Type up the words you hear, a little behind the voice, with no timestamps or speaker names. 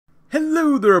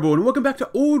Hello there everyone, and welcome back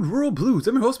to Old World Blues.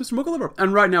 I'm your host, Mr. Mocha,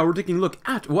 and right now we're taking a look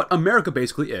at what America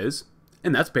basically is,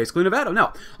 and that's basically Nevada.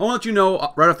 Now, I want to let you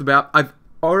know right off the bat, I've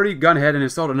already gone ahead and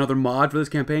installed another mod for this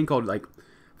campaign called, like,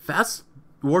 Fast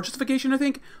War Justification, I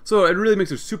think. So it really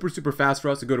makes it super fast for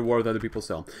us to go to war with other people.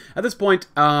 So at this point,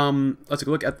 let's take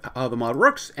a look at how the mod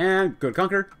works, and go to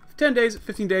Conquer. 10 days,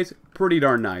 15 days, pretty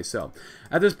darn nice. So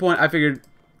at this point, I figured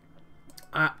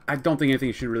I don't think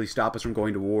anything should really stop us from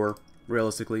going to war,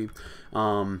 realistically.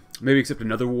 Maybe except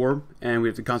another war, and we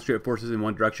have to concentrate forces in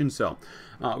one direction. So,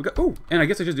 we got, oh, and I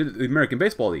guess I just did the American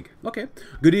Baseball League. Okay.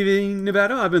 Good evening,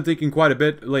 Nevada. I've been thinking quite a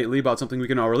bit lately about something we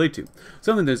can all relate to.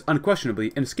 Something that is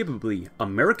unquestionably, inescapably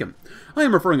American. I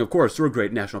am referring, of course, to our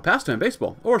great national pastime,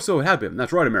 baseball. Or so it had been.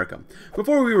 That's right, America.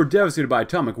 Before we were devastated by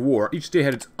atomic war, each state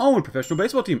had its own professional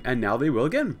baseball team, and now they will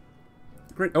again.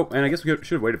 Great. Oh, and I guess we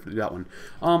should have waited for that one.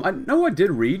 I know I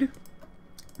did read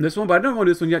this one, but I don't want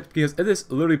to do this one yet because this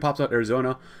literally pops out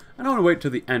Arizona. I don't want to wait till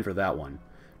the end for that one.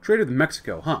 Trade with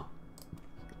Mexico, huh?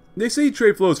 They say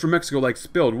trade flows from Mexico like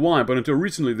spilled wine, but until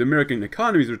recently the American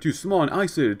economies are too small and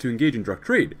isolated to engage in direct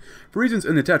trade. For reasons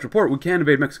in the attached report, we can't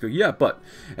invade Mexico yet, but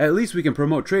at least we can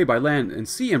promote trade by land and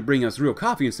sea and bring us real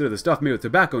coffee instead of the stuff made with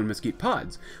tobacco and mesquite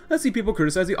pods. Let's see people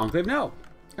criticize the Enclave now,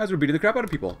 as we're beating the crap out of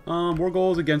people. War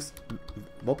goals against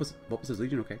Vulpes'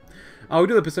 Legion, okay. We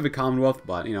do the Pacific Commonwealth,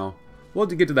 but, you know, we'll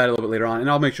get to that a little bit later on, and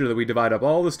I'll make sure that we divide up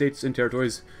all the states and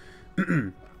territories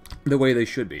the way they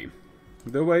should be.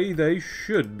 The way they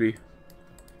should be.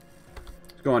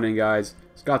 Let's go on in, guys.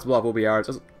 Scotts Bluff will be ours.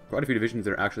 There's quite a few divisions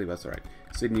there, actually, but that's alright.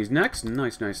 Sydney's next.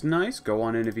 Nice. Go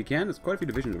on in if you can. There's quite a few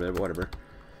divisions over there, but whatever.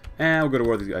 And we'll go to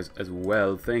war with these guys as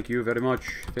well. Thank you very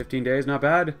much. 15 days, not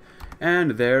bad.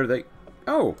 And there they...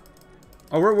 Oh,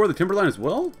 we're the Timberline as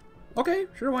well? Okay,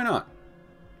 sure, why not?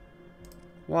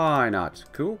 Why not?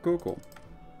 Cool.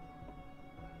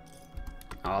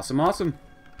 Awesome.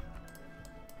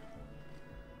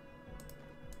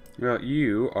 Well,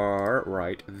 you are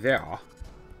right there.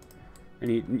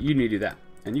 And you need to do that.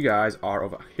 And you guys are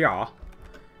over here.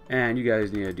 And you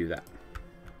guys need to do that.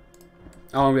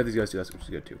 Oh, we have these guys do that, which is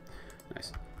good too.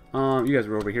 Nice. You guys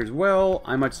are over here as well.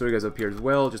 I might throw you guys up here as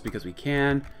well, just because we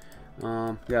can.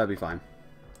 Yeah, that'll be fine.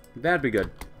 That'd be good.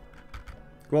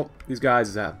 Cool. These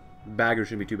guys, baggers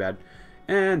shouldn't be too bad.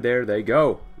 And there they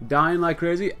go. Dying like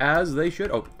crazy, as they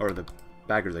should. Oh, or the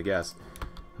baggers, I guess.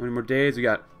 How many more days? We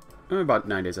got about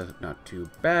 9 days. That's not too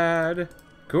bad.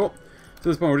 Cool. So at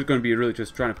this point, we're just going to be really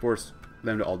just trying to force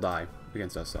them to all die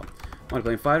against us. So,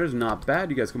 multiplying fighters, not bad.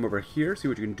 You guys come over here, see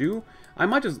what you can do. I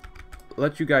might just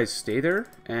let you guys stay there,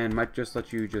 and might just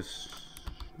let you just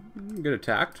get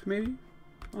attacked, maybe?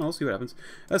 Well, we'll see what happens.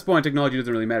 At this point, technology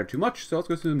doesn't really matter too much, so let's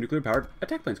go to some nuclear-powered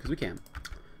attack planes, because we can.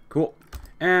 Cool.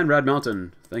 And Rad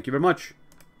Mountain. Thank you very much.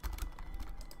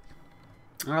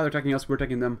 Ah, they're attacking us. We're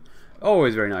attacking them.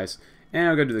 Always very nice. And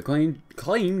we're going to do the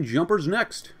claim jumpers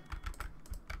next.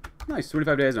 Nice.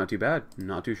 25 days. Not too bad.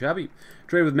 Not too shabby.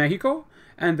 Trade with Mexico.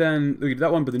 And then we do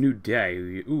that one, but the new day.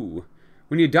 Ooh.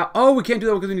 We need to adopt. Oh, we can't do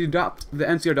that because we need to adopt the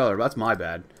NCR dollar. That's my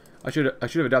bad. I should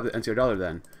have adopted the NCR dollar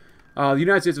then. The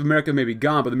United States of America may be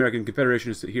gone, but the American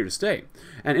Confederation is here to stay.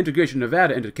 And integration of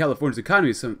Nevada into California's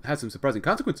economy has some surprising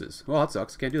consequences. Well, that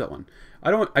sucks. Can't do that one.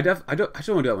 I just don't want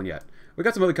to do that one yet. We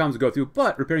got some other comms to go through,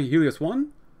 but repairing Helios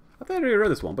 1? I thought I already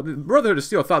read this one, but the Brotherhood of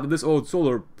Steel thought that this old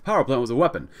solar power plant was a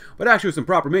weapon. But actually, with some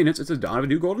proper maintenance, it's the dawn of a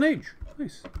new golden age.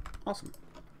 Nice. Awesome.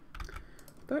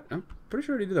 But I'm pretty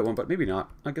sure I already did that one, but maybe not.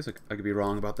 I guess I could be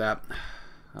wrong about that.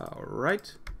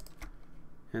 Alright.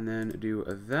 And then do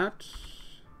that.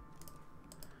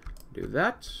 Do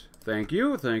that. Thank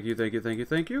you. 1,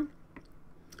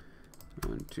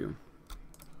 2.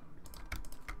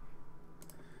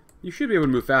 You should be able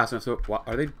to move fast enough. So, what,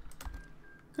 are they?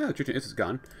 Yeah, the Chichen is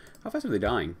gone. How fast are they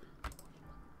dying?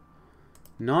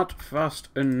 Not fast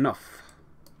enough.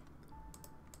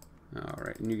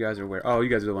 Alright, and you guys are where? Oh, you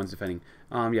guys are the ones defending.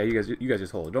 Yeah, you guys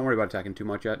just hold. Don't worry about attacking too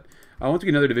much yet. Once we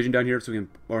get another division down here, so we can,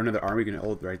 or another army, we can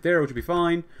hold right there, which would be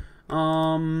fine.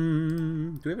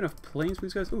 Do we have enough planes for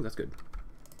these guys? Oh, that's good.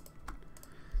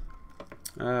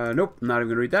 Nope, not even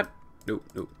gonna read that.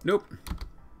 Nope.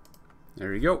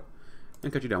 There you go.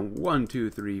 And cut you down. 1, 2,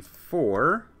 3,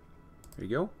 4. There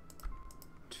you go.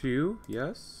 2,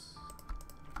 yes.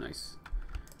 Nice.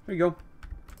 There you go.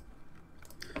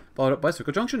 Followed up by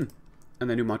Circle Junction. And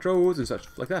then New Montrose and such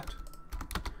like that.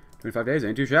 25 days,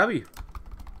 ain't too shabby.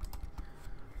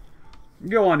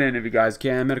 Go on in if you guys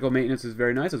can. Medical maintenance is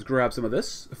very nice. Let's grab some of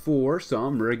this for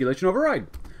some regulation override.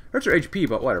 Hurts your HP,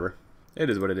 but whatever. It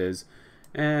is what it is.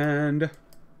 And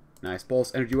nice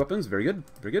pulse energy weapons. Very good.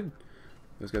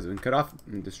 Those guys have been cut off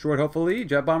and destroyed, hopefully.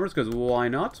 Jet bombers, because why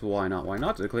not? Why not? Why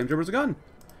not? The claim jumpers are gone.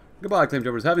 Goodbye, claim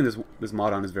jumpers. Having this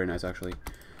mod on is very nice, actually.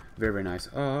 Very, very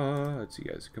nice. Let's see,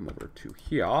 you guys come over to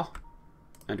here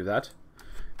and do that.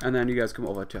 And then you guys come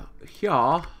over to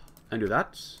here and do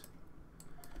that.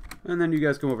 And then you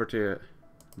guys come over to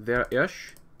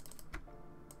there-ish.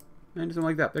 And do something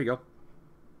like that. There you go.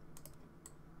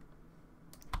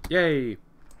 Yay!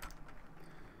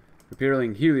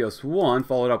 Repairing Helios 1,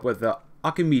 followed up with the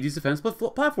Archimedes defense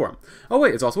platform. Oh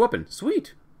wait, it's also a weapon.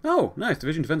 Sweet! Oh, nice.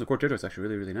 Division defense of core territory is actually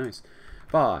really, really nice.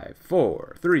 5,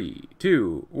 4, 3,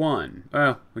 2, 1.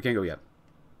 Well, we can't go yet.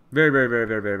 Very, very, very,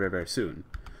 very, very, very, very soon.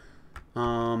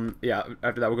 Yeah,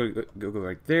 after that we'll go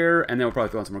right there, and then we'll probably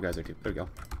throw on some more guys there too. There we go.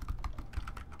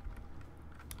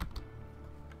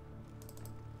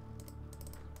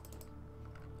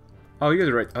 Oh, you guys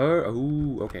are right.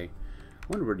 Oh, okay. I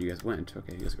wonder where you guys went.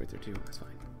 Okay, you guys are right there too. That's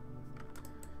fine.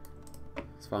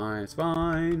 It's fine. It's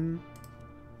fine.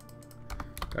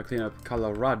 Gotta clean up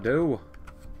Colorado.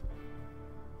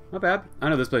 Not bad. I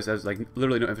know this place has like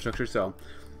literally no infrastructure, so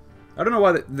I don't know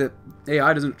why the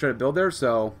AI doesn't try to build there.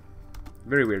 So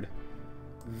very weird,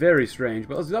 very strange.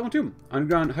 But let's do that one too.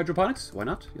 Underground hydroponics. Why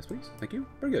not? Yes, please. Thank you.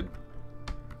 Very good.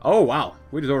 Oh wow,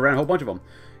 we just overran a whole bunch of them.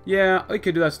 Yeah, I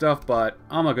could do that stuff, but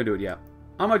I'm not gonna do it yet.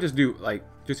 I might just do, like,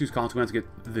 just use consequence to get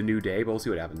the new day, but we'll see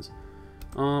what happens.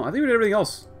 I think we did everything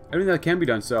else. Everything that can be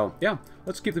done, so, yeah.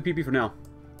 Let's keep the PP for now.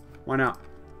 Why not?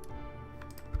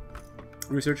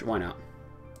 Research, why not?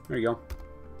 There you go.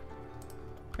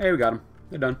 Hey, we got them.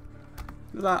 They're done.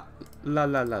 La, la,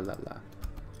 la, la, la, la.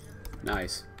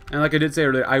 Nice. And like I did say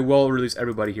earlier, I will release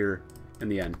everybody here in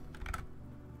the end.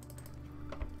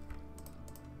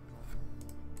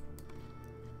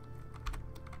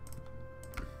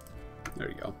 There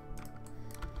you go.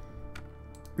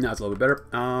 Now it's a little bit better.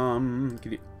 Can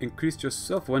you increase your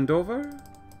self-wind over?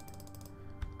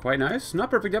 Quite nice. Not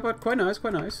perfect yet, but quite nice,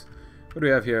 quite nice. What do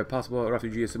we have here? Possible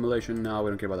refugee assimilation? No, we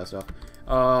don't care about that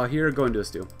stuff. Here, go and do this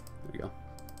too. There you go.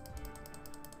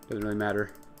 Doesn't really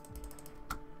matter.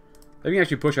 They can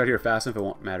actually push out here fast enough, it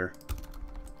won't matter.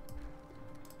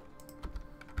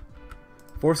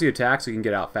 Force the attack so you can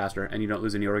get out faster and you don't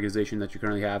lose any organization that you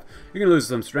currently have. You're gonna lose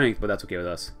some strength, but that's okay with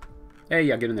us. Hey,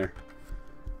 yeah, get in there.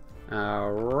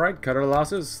 Alright, cut our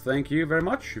losses. Thank you very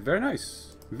much. Very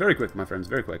nice. Very quick, my friends.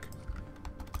 Very quick.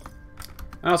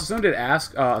 And also, someone did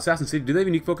ask, Assassin City, do they have a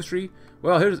unique focus tree?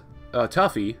 Well, here's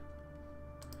Tuffy.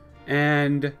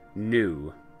 And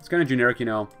New. It's kind of generic, you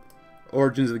know.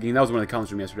 Origins of the game. That was one of the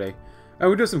comments from yesterday.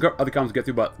 We do have some other comments to get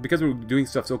through, but because we're doing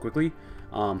stuff so quickly,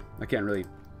 I can't really...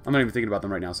 I'm not even thinking about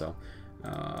them right now, so...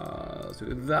 let's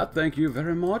do that. Thank you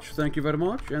very much. Thank you very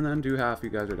much. And then do half you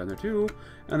guys are down there too.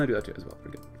 And then do that too as well.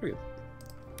 Pretty good. Pretty good.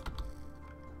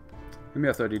 Give me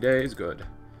a 30 days. Good.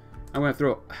 I'm gonna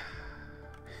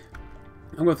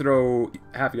throw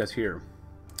half you guys here.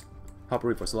 Help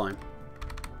reinforce the line.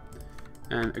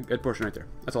 And a good portion right there.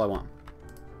 That's all I want.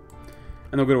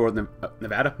 And then we'll go to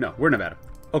Nevada? No, we're in Nevada.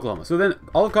 Oklahoma. So then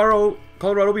all of Colorado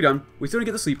will be done. We still didn't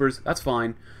get the sleepers. That's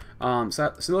fine.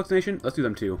 Silux Nation, let's do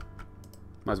them too.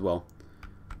 Might as well.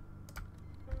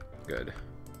 Good.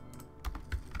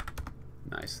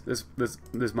 Nice.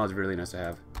 This mod's really nice to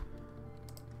have.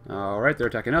 Alright, they're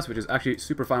attacking us, which is actually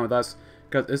super fine with us.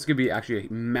 Because this could be actually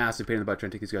a massive pain in the butt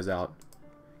trying to take these guys out.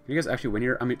 Can you guys actually win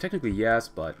here? I mean, technically yes,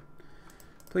 but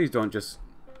please don't just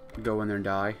go in there and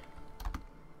die.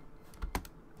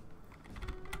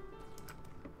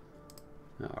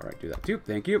 Alright, do that too.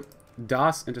 Thank you.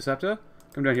 DOS Interceptor.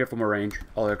 Come down here for more range.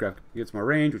 All aircraft gets more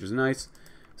range, which is nice.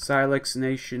 Silex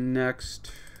Nation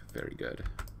next. Very good.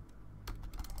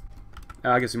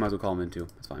 I guess we might as well call them in too.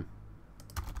 That's fine.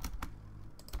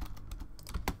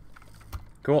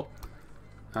 Cool.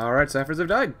 Alright, Ciphers have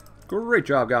died. Great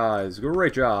job, guys.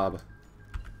 Great job.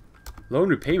 Loan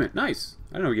repayment. Nice.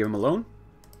 I didn't know we gave him a loan.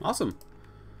 Awesome.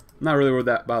 I'm not really worried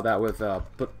about that with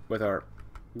our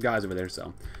guys over there,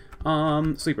 so.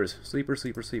 Sleepers.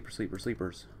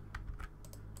 Sleepers.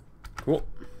 Cool.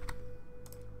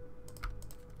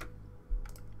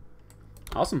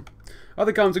 Awesome.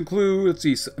 Other comments include, let's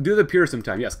see, do the Pierce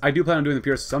sometime. Yes, I do plan on doing the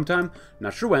Pierce sometime.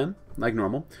 Not sure when, like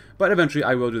normal. But eventually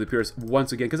I will do the Pierce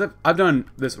once again. Because I've done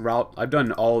this route. I've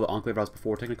done all the Enclave routes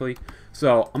before, technically.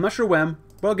 So, I'm not sure when,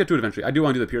 but I'll get to it eventually. I do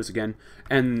want to do the Pierce again.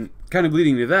 And kind of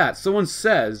leading to that, someone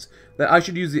says that I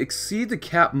should use the Exceed the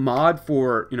Cap mod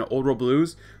for, you know, Old World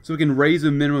Blues. So we can raise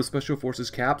the minimum Special Forces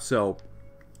cap. So,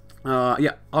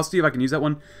 yeah, I'll see if I can use that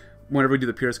one whenever we do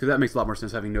the Pierce, because that makes a lot more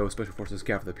sense having no Special Forces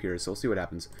cap for the Pierce, so we'll see what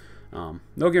happens.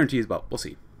 No guarantees, but we'll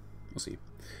see. We'll see.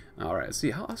 Alright, let's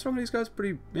see. How strong are these guys?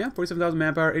 Pretty, yeah, 47,000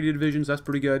 manpower, 80 divisions, that's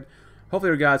pretty good. Hopefully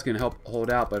our guys can help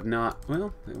hold out, but if not,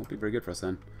 well, they won't be very good for us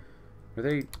then. Are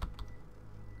they...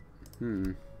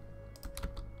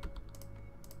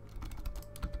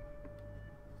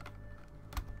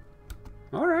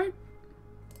 Alright.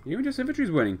 Even just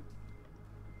infantry's winning.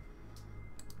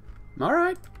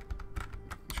 Alright.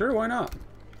 Sure, why not?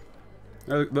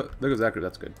 Oh, look at that group,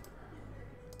 that's good.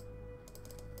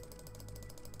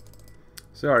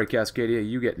 Sorry, Cascadia,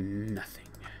 you get nothing.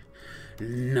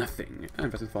 Nothing.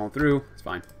 Investment's falling through. It's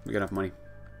fine. We got enough money.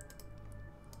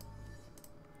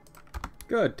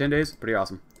 Good. 10 days. Pretty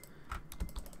awesome.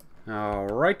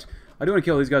 Alright. I do want to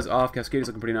kill these guys off. Cascadia's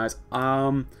looking pretty nice.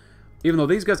 Even though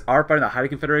these guys are fighting the Haida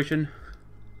Confederation,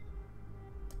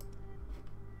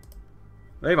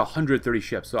 they have 130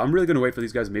 ships, so I'm really going to wait for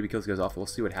these guys and maybe kill these guys off. We'll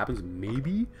see what happens,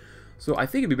 maybe. So I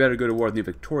think it'd be better to go to war with New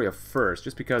Victoria first,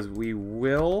 just because we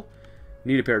will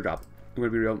need a pair drop. I'm going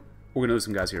to be real. We're going to lose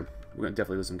some guys here. We're going to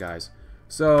definitely lose some guys.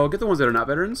 So get the ones that are not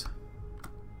veterans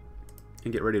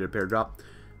and get ready to pair drop.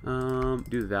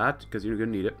 Do that, because you're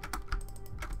going to need it.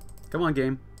 Come on,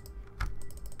 game.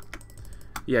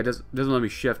 Yeah, it doesn't let me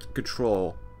shift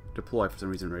control deploy for some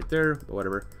reason right there, but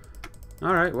whatever.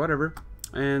 Alright, whatever.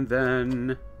 And then...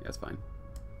 yeah, that's fine.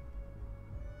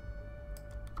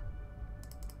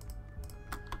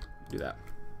 Do that.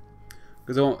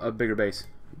 Because I want a bigger base.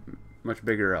 Much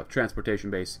bigger transportation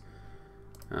base.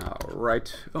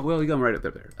 Alright. Oh, well, you got them right up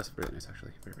there. That's very nice,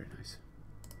 actually. Very, very nice.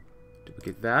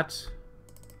 Duplicate that.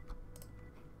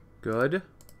 Good.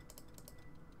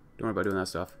 Don't worry about doing that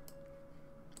stuff.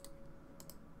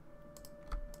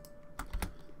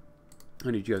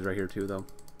 I need you guys right here, too, though.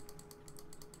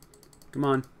 Come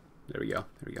on. There we go.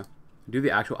 There we go. Do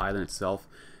the actual island itself.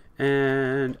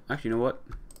 And, actually, you know what?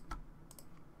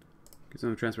 Get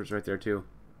some transports right there, too.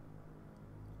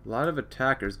 A lot of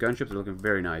attackers. Gunships are looking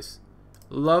very nice.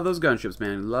 Love those gunships,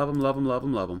 man. Love them, love them, love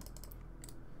them, love them.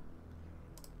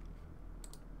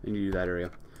 And you do that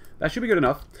area. That should be good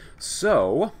enough.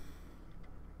 So...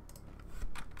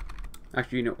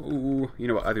 actually, you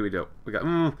know what? I think we do. We got...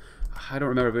 I don't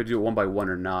remember if we do it one by one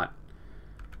or not.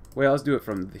 Well, let's do it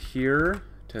from here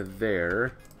to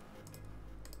there.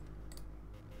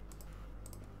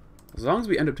 As long as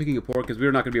we end up picking a port, because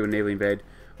we're not going to be able to navally invade.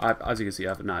 As you can see,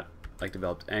 I've not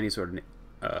developed any sort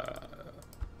of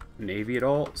navy at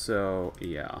all. So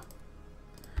yeah.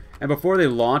 And before they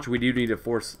launch, we do need a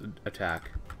force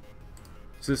attack.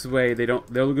 So this way they're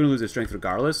going to lose their strength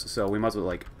regardless. So we must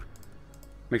well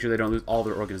make sure they don't lose all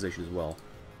their organization as well.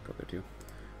 Go there too.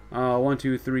 1,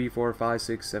 2, 3, 4, 5,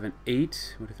 6, 7,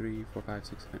 8. 1, 2, 3, 4, 5,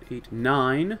 6, 7, 8,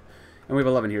 9. And we have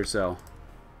 11 here, so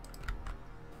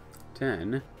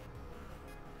 10.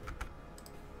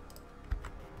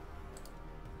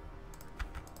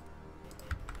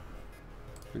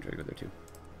 I'm trying to go there too.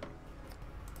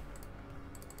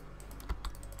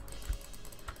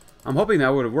 I'm hoping that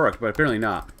would have worked, but apparently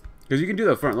not. Because you can do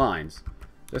the front lines.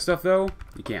 This stuff, though,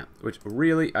 you can't. Which,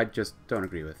 really, I just don't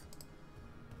agree with.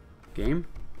 Game?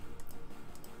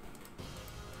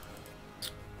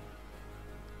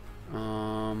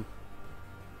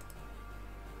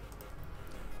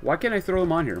 Why can't I throw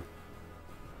them on here?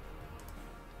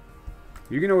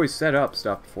 You can always set up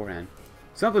stuff beforehand.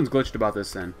 Something's glitched about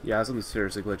this then. Yeah, something's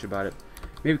seriously glitched about it.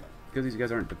 Maybe because these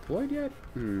guys aren't deployed yet?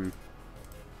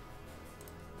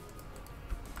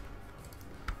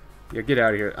 Yeah, get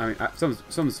out of here. I mean,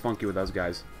 something's funky with those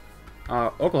guys.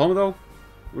 Oklahoma, though,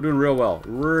 we're doing real well.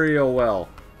 Real well.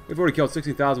 We've already killed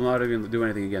 60,000 without even doing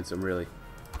anything against them, really.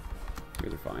 You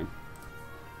guys are fine.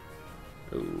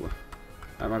 Ooh.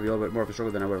 That might be a little bit more of a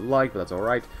struggle than I would have liked, but that's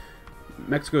alright.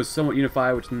 Mexico is somewhat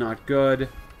unified, which is not good.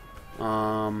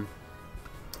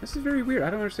 This is very weird.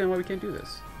 I don't understand why we can't do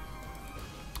this.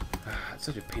 It's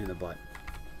such a pain in the butt.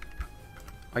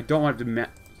 I don't want to...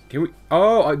 Can we...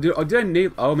 Oh, did I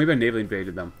Oh, maybe I navally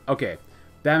invaded them. Okay.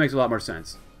 That makes a lot more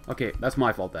sense. Okay, that's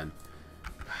my fault then.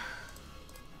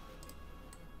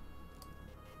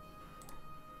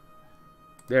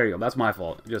 There you go. That's my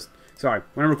fault. Just... Sorry.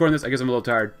 When I'm recording this, I guess I'm a little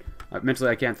tired. Mentally,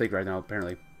 I can't think right now,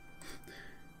 apparently.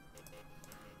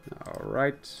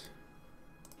 Alright.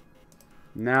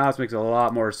 Now this makes a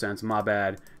lot more sense. My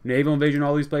bad. Naval invasion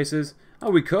all these places?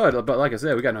 Oh, we could, but like I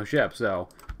said, we got no ship, so...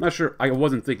 I'm not sure. I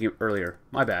wasn't thinking earlier.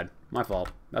 My bad. My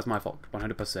fault. That's my fault.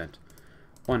 100%.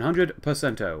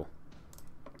 100%.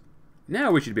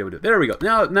 Now we should be able to... There we go.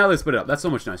 Now let's split it up. That's so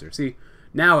much nicer. See?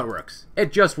 Now it works.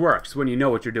 It just works when you know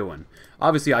what you're doing.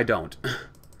 Obviously, I don't. And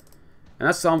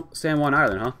that's San Juan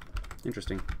Island, huh?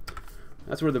 Interesting.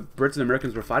 That's where the Brits and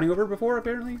Americans were fighting over before,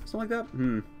 apparently? Something like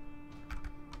that?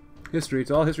 History.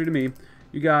 It's all history to me.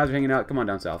 You guys are hanging out. Come on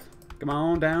down south. Come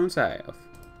on down south.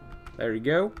 There you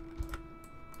go.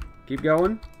 Keep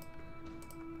going.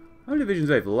 How many divisions do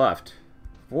they have left?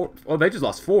 4. Oh, they just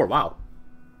lost 4. Wow.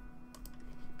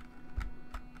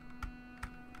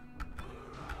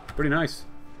 Pretty nice.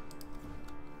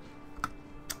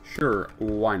 Sure,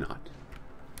 why not?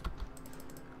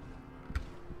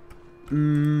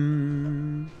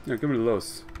 Yeah, give me the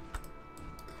Los.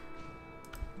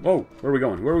 Whoa, where are we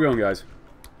going? Where are we going, guys?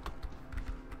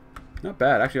 Not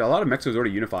bad. Actually, a lot of Mexico's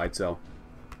already unified, so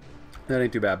that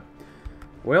ain't too bad.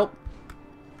 Well,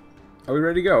 are we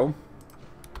ready to go?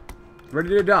 Ready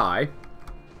to die?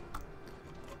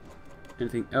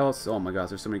 Anything else? Oh my gosh,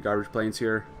 there's so many garbage planes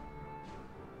here.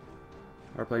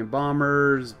 Our plane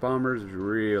bombers. Bombers,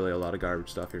 really a lot of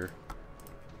garbage stuff here.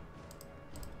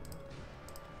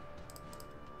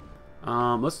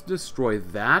 Let's destroy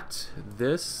that,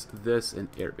 this, and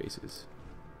air bases.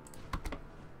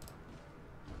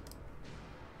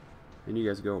 And you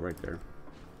guys go right there.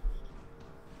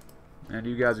 And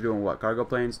you guys are doing what? Cargo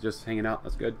planes? Just hanging out?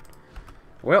 That's good.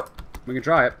 Well, we can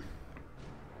try it.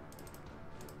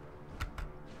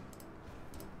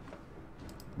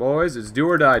 Boys, it's do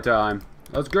or die time.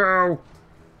 Let's go!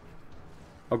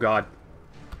 Oh god.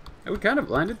 We kind of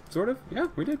landed, sort of. Yeah,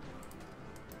 we did.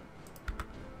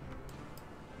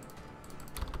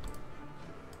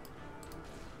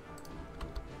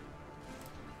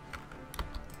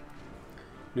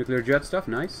 Nuclear jet stuff,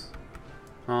 nice.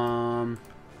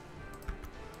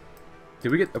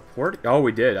 Did we get the port? Oh,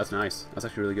 we did. That's nice. That's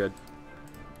actually really good.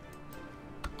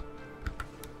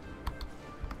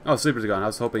 Oh, sleepers are gone. I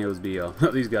was hoping it was be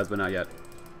these guys, but not yet.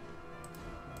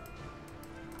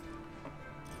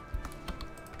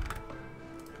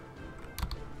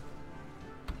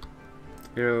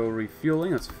 Aero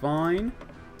refueling, that's fine.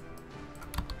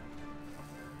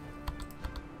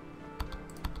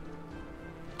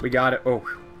 We got it. Oh,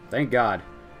 thank God.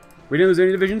 We didn't lose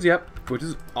any divisions yet, which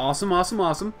is awesome, awesome,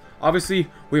 awesome. Obviously,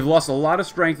 we've lost a lot of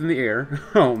strength in the air.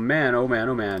 Oh, man, oh, man,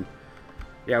 oh, man.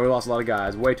 Yeah, we lost a lot of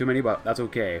guys. Way too many, but that's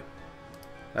okay.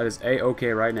 That is A-okay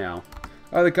right now.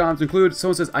 Other comments include,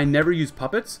 someone says, I never use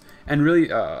puppets, and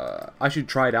really, I should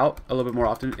try it out a little bit more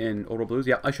often in Old World Blues.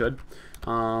 Yeah, I should.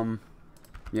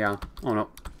 Yeah, I don't know.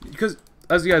 Because,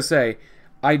 as you guys say,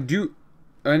 I do...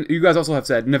 And you guys also have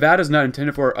said, Nevada's not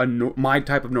intended for my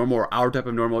type of normal or our type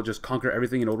of normal, just conquer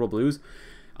everything in Old World Blues.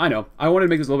 I know. I wanted to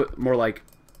make this a little bit more like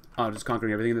just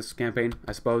conquering everything in this campaign,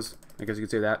 I suppose. I guess you could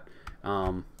say that.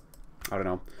 I don't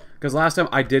know. Because last time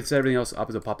I did set everything else up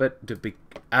as a puppet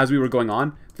as we were going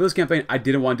on. For this campaign, I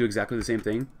didn't want to do exactly the same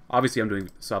thing. Obviously, I'm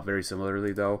doing stuff very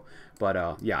similarly, though.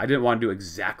 But, yeah, I didn't want to do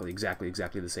exactly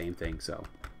the same thing. So,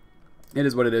 it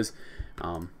is what it is.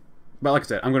 But like I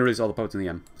said, I'm going to release all the puppets in the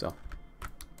end. So,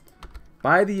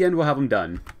 by the end, we'll have them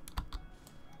done.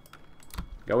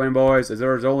 Go in, boys.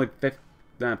 There's only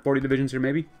 40 divisions here,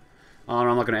 maybe? Oh,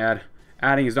 no, I'm not going to add.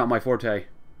 Adding is not my forte.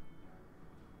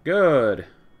 Good.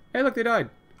 Hey, look, they died.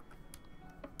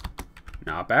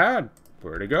 Not bad.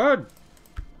 Pretty good.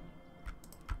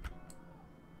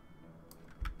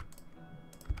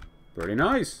 Pretty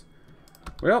nice.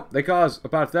 Well, they caused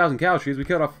about 1,000 casualties. We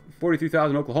killed off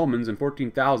 43,000 Oklahomans and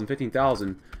 14,000,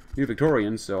 15,000 New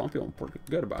Victorians, so I'm feeling pretty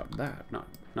good about that. Not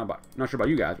sure about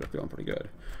you guys, but I'm feeling pretty good.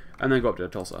 And then go up to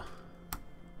Tulsa.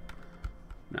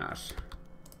 Nice.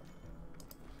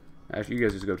 Actually, you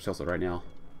guys just go to Tulsa right now.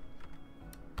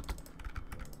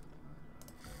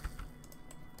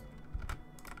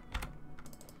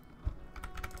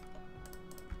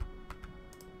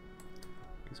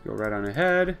 Let's go right on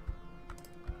ahead.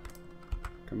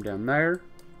 Come down there.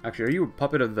 Actually, are you a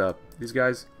puppet of these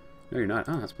guys? No, you're not.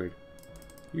 Oh, that's weird.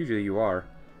 Usually you are.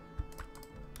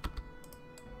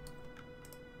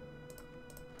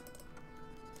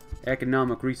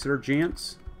 Economic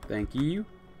resurgence. Thank you.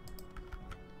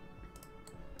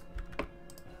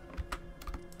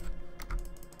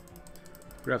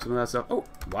 Grab some of that stuff. Oh,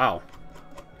 wow.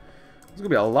 It's going to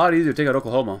be a lot easier to take out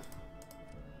Oklahoma.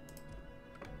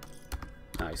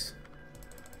 Nice.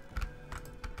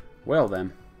 Well,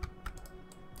 then.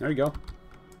 There you go.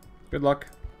 Good luck.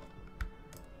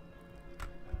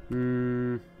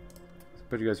 Let's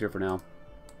put you guys here for now.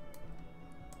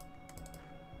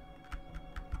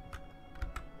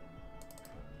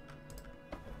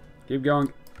 Keep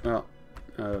going. Oh,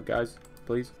 guys,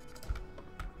 please.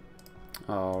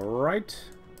 Alright.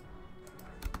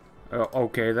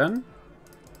 Okay, then.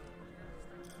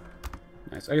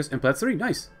 Nice. I guess implants 3.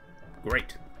 Nice.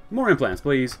 Great. More implants,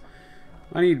 please.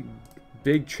 I need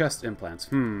big chest implants.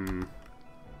 I don't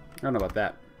know about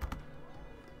that.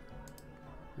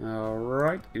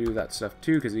 Alright. You do that stuff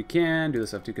too, because you can. Do this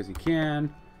stuff too, because you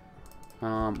can.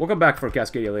 We'll come back for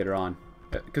Cascadia later on.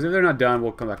 Because if they're not done,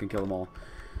 we'll come back and kill them all.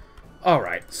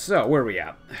 Alright, so where are we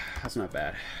at? That's not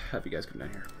bad. Have you guys come down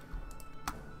here.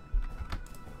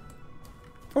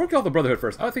 I want to kill the Brotherhood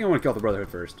first. I think I want to kill the Brotherhood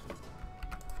first.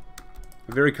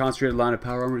 A very concentrated line of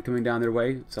power armor coming down their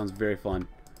way. Sounds very fun.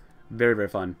 Very, very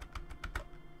fun.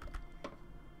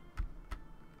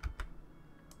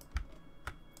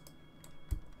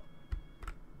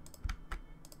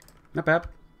 Not bad.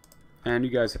 And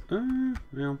you guys, well,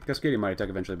 Cascadia might attack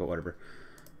eventually, but whatever.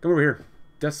 Come over here.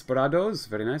 Desperados.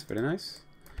 Very nice, very nice.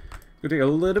 It's going to take a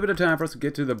little bit of time for us to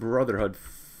get to the Brotherhood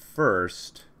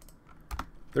first.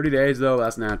 30 days, though.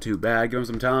 That's not too bad. Give them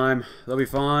some time. They'll be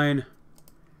fine.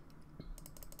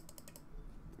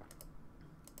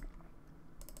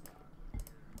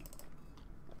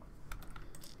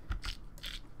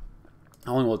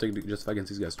 How long will it take to justify against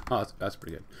these guys? Oh, that's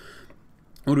pretty good.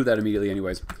 We'll do that immediately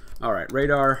anyways. Alright,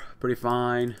 radar. Pretty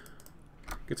fine.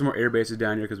 Get some more air bases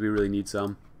down here because we really need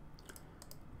some.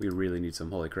 We really need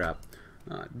some. Holy crap.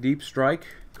 Deep strike.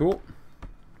 Cool.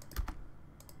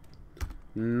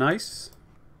 Nice.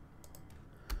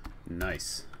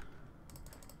 Nice.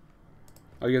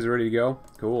 Oh, you guys are ready to go?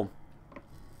 Cool.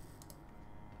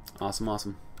 Awesome,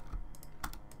 awesome.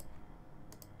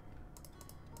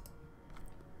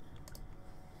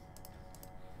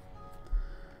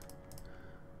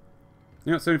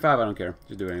 You know, 75, I don't care.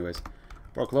 Just do it anyways.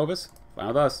 Port Clovis, fine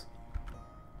with us.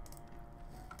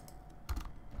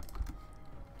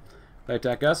 They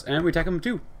attack us, and we attack them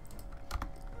too.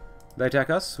 They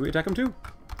attack us, we attack them too.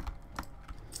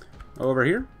 Over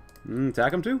here,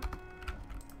 attack them too.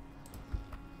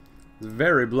 It's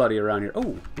very bloody around here.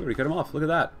 Oh, we already cut them off. Look at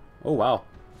that. Oh wow.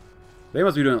 They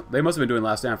must have been doing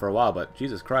Last Stand for a while, but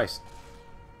Jesus Christ.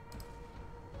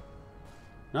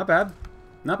 Not bad.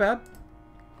 Not bad.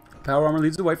 Power armor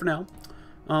leads the way for now.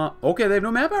 Okay, they have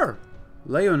no manpower.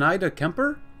 Leonida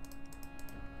Kemper?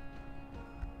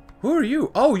 Who are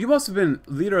you? Oh, you must have been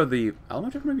leader of the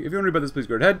Alamo, maybe? If you want to read about this, please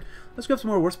go ahead. Let's grab some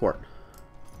more war support.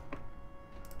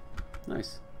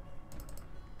 Nice.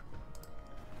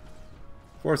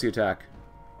 Force the attack.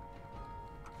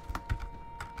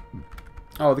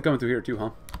 Oh, they're coming through here too, huh?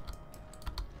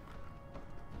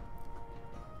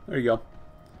 There you go.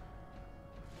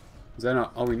 Is that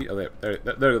not all we need? Oh, there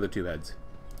go the two heads.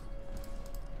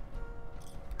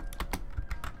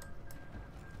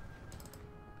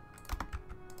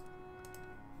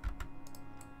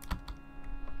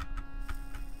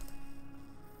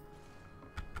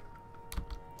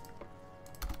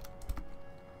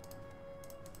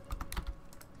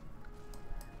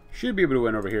 Should be able to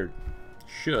win over here.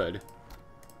 Should.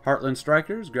 Heartland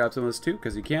Strikers, grab some of this too,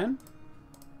 because he can.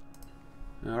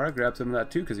 Alright, grab some of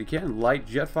that too, because he can. Light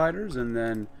jet fighters, and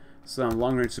then some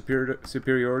long-range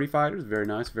superiority fighters. Very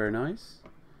nice, very nice.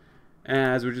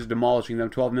 As we're just demolishing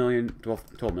them,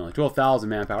 12,000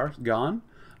 manpower. Gone.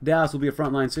 Dallas will be a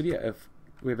frontline city if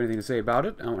we have anything to say about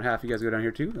it. I want half you guys to go down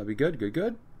here too. That'll be good, good,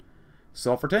 good.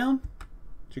 Sulphur Town.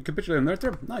 Should capitulate them right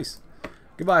there. Nice.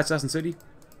 Goodbye, Assassin City.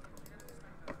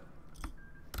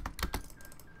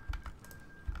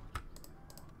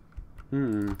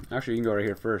 Actually, you can go right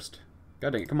here first.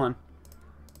 God dang it, come on.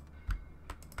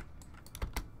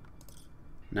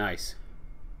 Nice.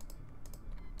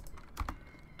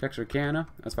 Texarkana.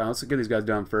 That's fine. Let's get these guys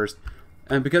done first.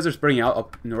 And because they're spreading out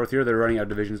up north here, they're running out of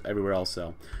divisions everywhere else.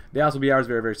 So Dallas will be ours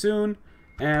very, very soon.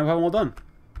 And we'll have them all done.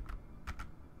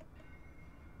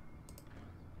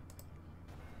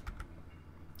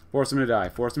 Force them to die.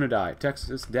 Force them to die.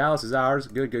 Texas, Dallas is ours.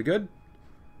 Good, good, good.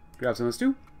 Grab some of this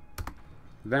too.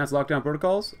 Advanced lockdown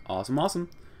protocols. Awesome, awesome.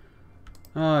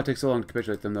 Oh, it takes so long to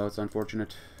capitulate them, though. It's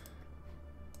unfortunate.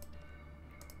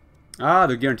 Ah,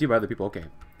 they're guaranteed by other people. Okay.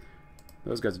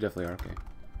 Those guys definitely are okay.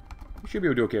 You should be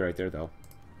able to do okay right there, though.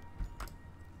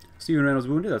 Steven Reynolds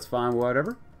wounded. That's fine,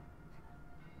 whatever.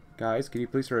 Guys, can you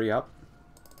please hurry up?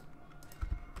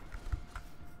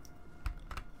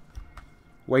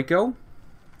 Waco.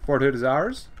 Fort Hood is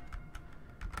ours.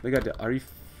 They got... Are you...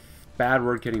 Bad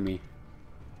word kidding me.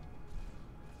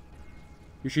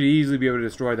 You should easily be able to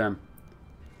destroy them.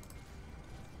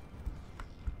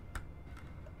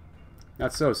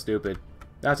 That's so stupid.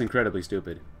 That's incredibly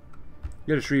stupid.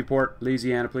 Get to Shreveport,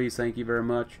 Louisiana, please. Thank you very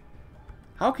much.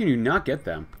 How can you not get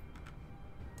them?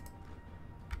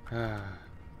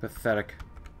 Pathetic.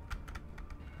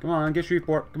 Come on, get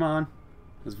Shreveport. Come on.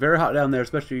 It's very hot down there,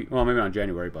 especially... Well, maybe not in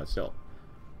January, but still.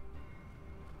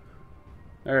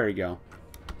 There you go.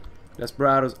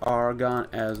 Desperados are gone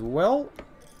as well.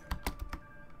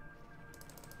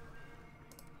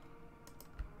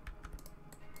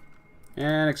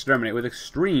 And exterminate with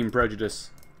extreme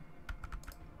prejudice.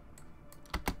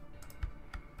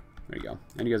 There you go.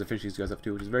 And you guys have finished these guys up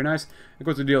too, which is very nice. Of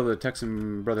course, the deal with the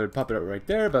Texan Brotherhood puppet right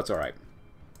there, but that's alright.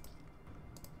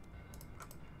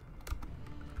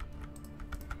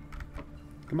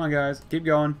 Come on, guys. Keep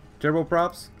going. Turbo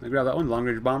props. I grab that one.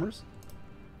 Long-range bombers.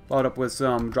 Followed up with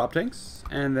some drop tanks.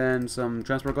 And then some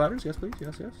transport gliders. Yes, please.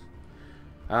 Yes, yes.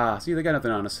 Ah, see, they got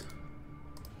nothing on us.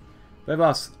 They've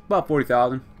lost about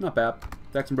 40,000. Not bad.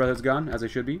 Texan Brotherhood's gone, as they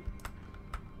should be.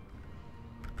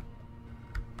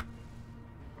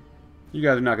 You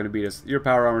guys are not going to beat us. Your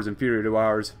power armor is inferior to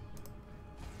ours.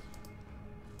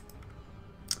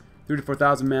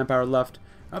 34,000 manpower left.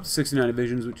 Up to 69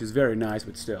 divisions, which is very nice,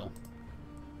 but still.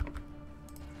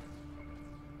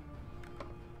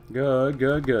 Good,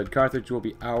 good, good. Carthage will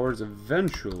be ours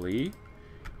eventually.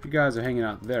 You guys are hanging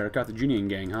out there. Carthaginian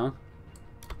gang, huh?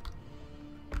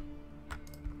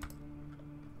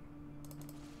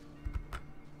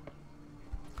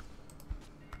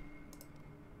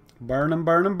 Burn them,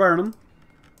 burn them, burn them.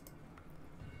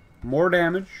 More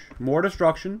damage, more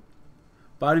destruction.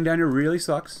 Fighting down here really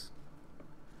sucks.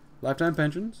 Lifetime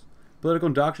pensions. Political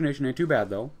indoctrination ain't too bad,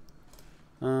 though.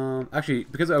 Actually,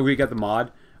 because we got the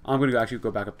mod, I'm going to actually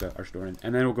go back up to Arstorin.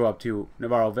 And then we'll go up to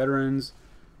Navarro Veterans.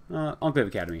 Enclave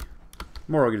Academy.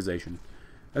 More organization.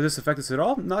 Does this affect us at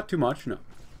all? Not too much, no.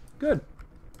 Good.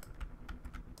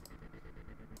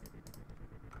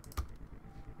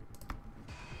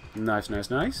 Nice, nice,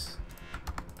 nice.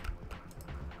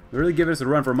 They're really giving us a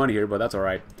run for money here, but that's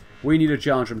alright. We need a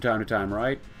challenge from time to time,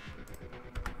 right?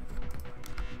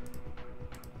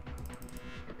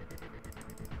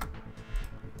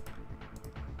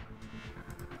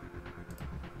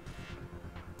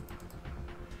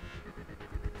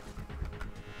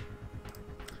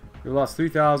 We lost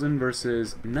 3,000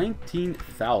 versus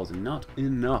 19,000. Not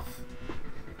enough.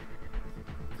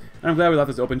 And I'm glad we left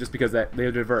this open just because they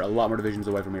divert a lot more divisions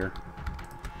away from here.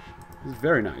 This is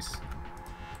very nice.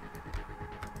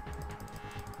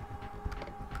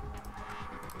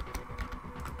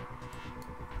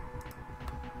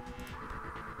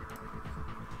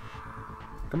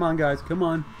 Come on, guys. Come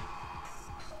on.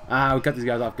 Ah, we cut these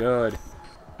guys off good.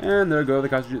 And there go the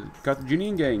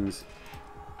Carthaginian gangs.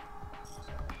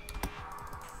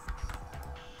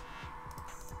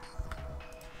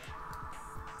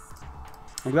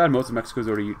 I'm glad most of Mexico's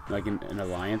already like in an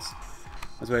alliance.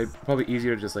 That's why it's probably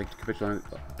easier to just like capitulate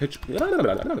them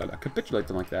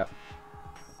like that.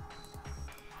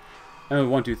 And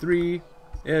 1, 2, 3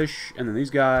 ish, and then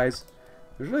these guys.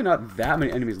 There's really not that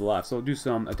many enemies left, so we'll do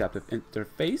some adaptive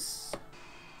interface.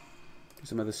 Do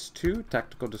some of this too,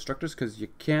 tactical destructors, because you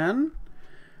can.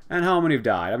 And how many have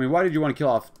died? I mean, why did you want to kill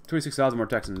off 26,000 more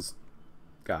Texans,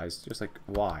 guys? Just like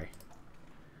why?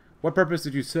 What purpose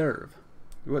did you serve?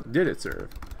 What did it serve?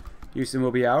 Houston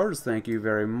will be ours. Thank you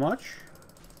very much.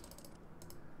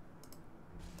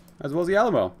 As well as the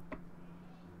Alamo.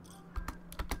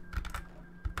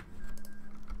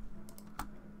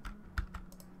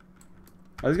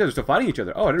 Oh, these guys are still fighting each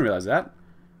other. Oh, I didn't realize that.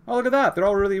 Oh, look at that. They're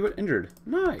all really injured.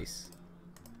 Nice.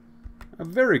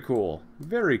 Very cool.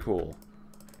 Very cool.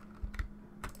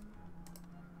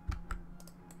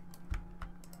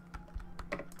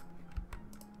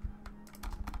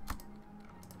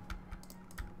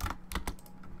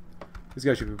 These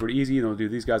guys should be pretty easy. And we'll do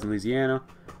these guys in Louisiana.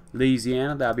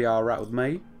 That'll be alright with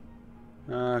me.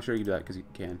 Sure, you can do that because you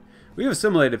can. We have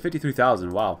assimilated 53,000.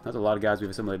 Wow, that's a lot of guys we've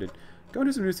assimilated. Go and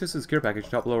do some new systems care package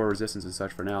to help lower resistance and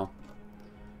such for now.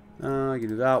 You can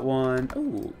do that one.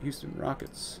 Oh, Houston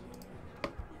Rockets.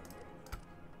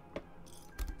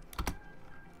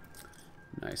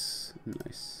 Nice,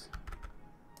 nice.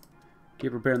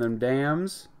 Keep repairing them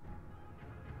dams.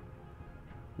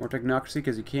 More technocracy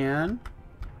because you can.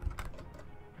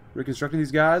 Reconstructing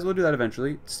these guys, we'll do that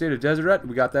eventually. State of Deseret,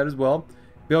 we got that as well.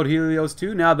 Build Helios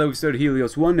 2. Now that we've started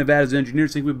Helios 1, Nevada's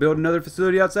engineers think we build another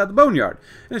facility outside the boneyard.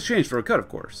 In exchange for a cut, of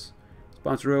course.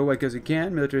 Sponsor railway because you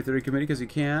can. Military Theory Committee because you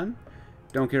can.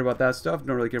 Don't care about that stuff.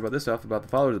 Don't really care about this stuff, about the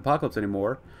Followers of the Apocalypse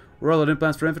anymore. Roll out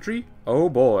implants for infantry. Oh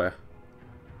boy.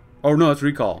 Oh no, that's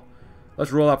recall.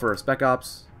 Let's roll out for Spec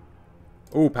Ops.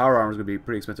 Oh, power armor is going to be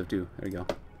pretty expensive too. There you go.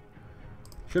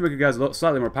 Should make you guys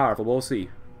slightly more powerful, but we'll see.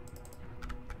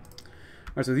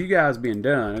 Alright, so with you guys being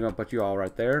done, I'm going to put you all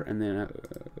right there, and then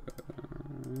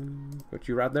put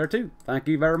you right there too. Thank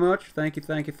you very much. Thank you,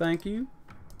 thank you, thank you.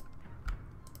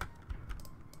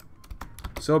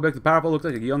 So big the powerful looks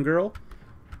like a young girl.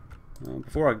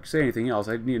 Before I say anything else,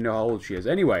 I need to know how old she is.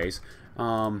 Anyways, actually,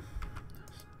 I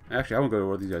want to go to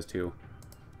war with these guys too.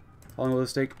 How long will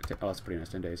this take? Oh, that's pretty nice,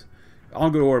 10 days. I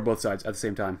want to go to war with both sides at the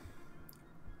same time.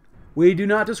 We do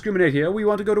not discriminate here. We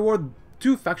want to go to war with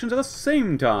two factions at the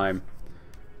same time.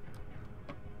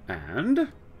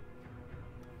 And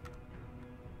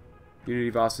Unity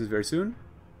of Austin's very soon.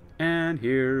 And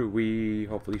here we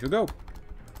hopefully shall go.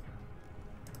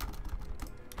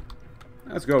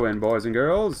 Let's go in, boys and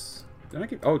girls. Did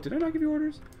I not give you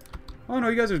orders? Oh no,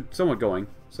 you guys are somewhat going.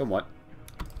 Somewhat.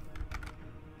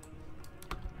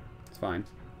 It's fine.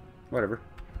 Whatever.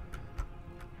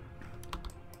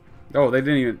 Oh, they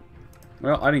didn't even...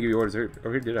 Well, I didn't give you orders, or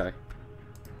here did I?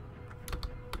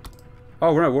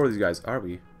 Oh, we're not at war with these guys, are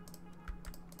we?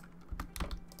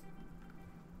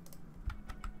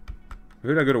 Who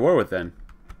did I go to war with then?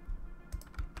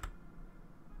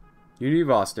 Unity of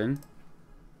Austin.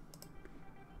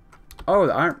 Oh,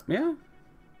 the Iron... Yeah.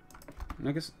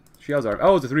 I guess Shields are...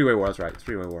 Oh, it's a three-way war, that's right. It's a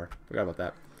three-way war. Forgot about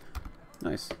that.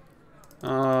 Nice.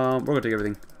 We're gonna take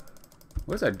everything.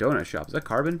 What is that donut shop? Is that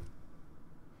carbon?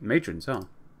 Matrons, huh?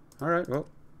 Alright, well.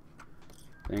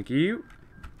 Thank you.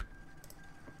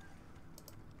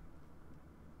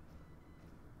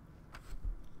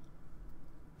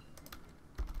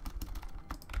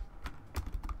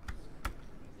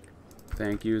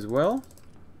 Thank you as well.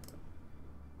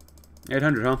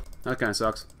 800, huh? That kind of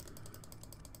sucks.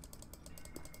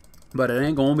 But it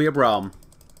ain't gonna be a problem.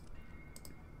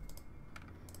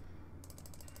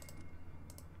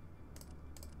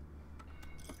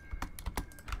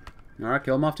 Alright,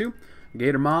 kill him off too.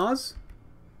 Gator Maz.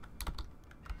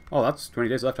 Oh, that's 20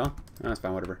 days left, huh? That's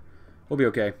fine, whatever. We'll be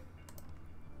okay.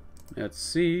 Let's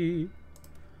see.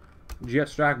 Jet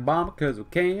Strike Bomber, because we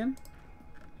can.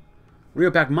 Rio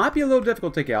Pack might be a little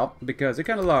difficult to take out, because they're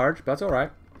kind of large, but that's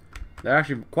alright. They're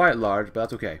actually quite large, but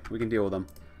that's okay. We can deal with them.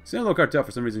 Single Cartel,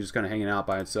 for some reason, just kind of hanging out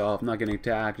by itself, not getting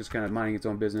attacked, just kind of minding its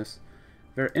own business.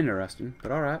 Very interesting,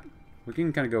 but alright. We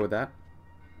can kind of go with that.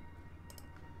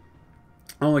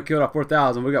 Only killed off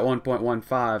 4,000. We got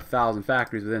 1.15 thousand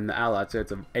factories within the Allied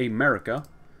states of America.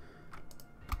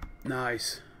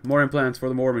 Nice. More implants for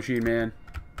the War Machine, man.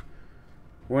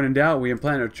 When in doubt, we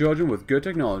implant our children with good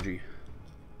technology.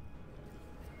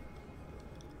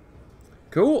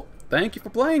 Cool. Thank you for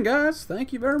playing, guys.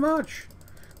 Thank you very much.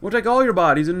 We'll take all your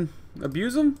bodies and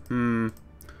abuse them?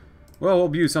 Well, we'll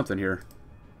abuse something here.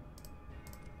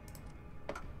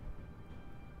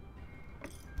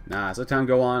 Nah, so let time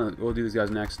go on. We'll do these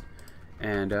guys next.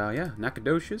 And, yeah,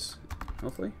 Nacogdoches.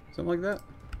 Hopefully. Something like that.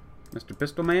 Mr.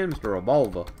 Pistol Man, Mr.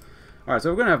 Revolver. Alright, so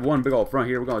we're going to have one big old front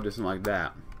here. We're going to do something like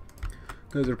that.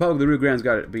 Because the Republic of the Rio Grande's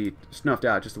got to be snuffed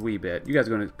out just a wee bit. You guys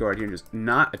are going to go right here and just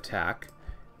not attack.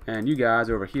 And you guys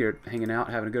over here hanging out,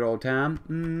 having a good old time.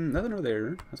 Nothing over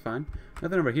there. That's fine.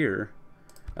 Nothing over here.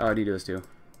 Oh, I need those too.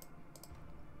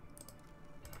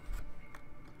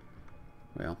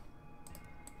 Well.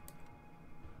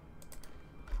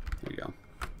 There you go.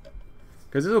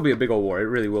 Because this will be a big old war. It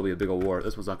really will be a big old war.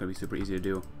 This one's not going to be super easy to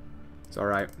do. It's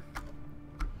alright.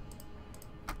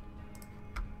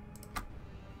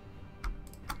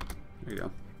 There you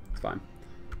go. It's fine.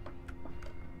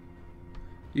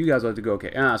 You guys will have to go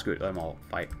okay. Ah, screw it. Let them all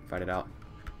fight it out.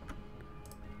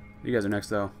 You guys are next,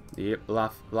 though. Yep.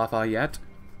 Lafayette.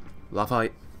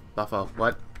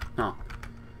 What? Huh.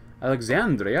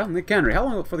 Alexandria. The cannery. How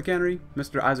long for the cannery,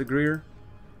 Mr. Isaac Greer?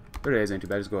 30 days ain't too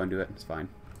bad. Just go ahead and do it. It's fine.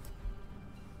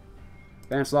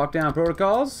 Advanced lockdown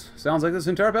protocols. Sounds like this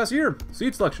entire past year.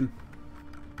 Seed selection.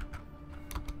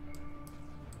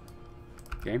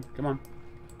 Game, come on.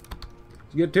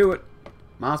 Let's get to it.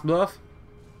 Moss Bluff.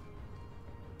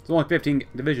 There's only 15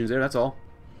 divisions there, that's all.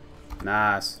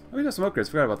 Nice. Oh, we got some upgrades.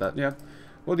 Forgot about that. Yeah.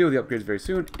 We'll deal with the upgrades very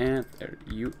soon. And there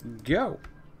you go.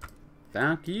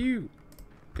 Thank you.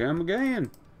 Come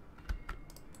again.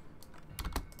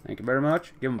 Thank you very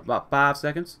much. Give him about 5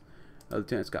 seconds.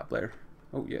 Lieutenant Scott Blair.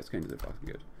 Oh, yeah, it's kind of fucking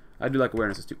good. I do like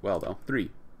awareness too well, though. 3,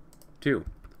 2.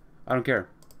 I don't care.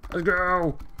 Let's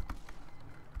go!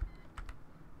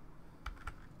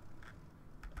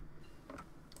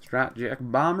 Stratjack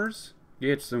bombers.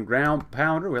 Get some ground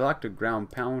pounder. We like to ground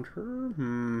pound her.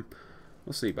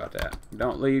 We'll see about that.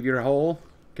 Don't leave your whole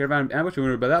caravan ambush.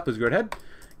 We about that. Please go ahead.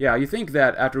 Yeah, you think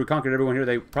that after we conquered everyone here,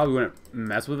 they probably wouldn't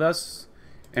mess with us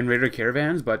and raid our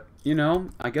caravans, but, you know,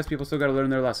 I guess people still gotta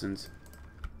learn their lessons.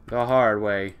 The hard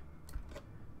way.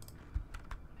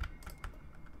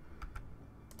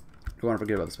 Don't want to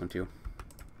forget about this one, too.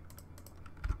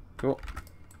 Cool.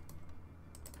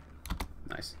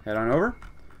 Nice. Head on over.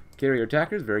 Carry your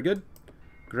attackers. Very good.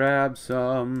 Grab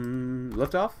some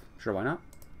liftoff. Sure, why not?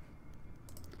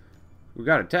 We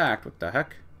got attacked. What the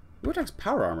heck? Who attacks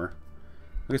power armor?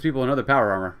 I guess people in other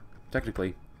power armor,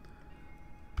 technically.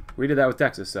 We did that with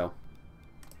Texas, so.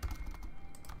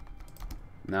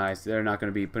 Nice. They're not going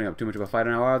to be putting up too much of a fight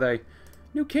now, are they?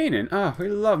 New Canaan. Ah, we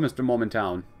love Mr.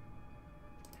 Momentown.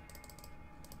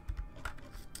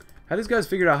 Have these guys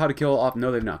figured out how to kill off?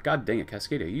 No, they've not. God dang it,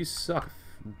 Cascadia, you suck.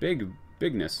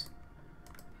 Bigness.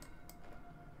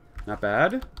 Not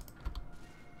bad.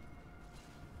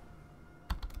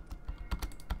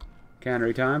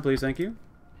 Cannery time, please, thank you.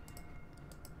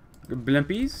 Good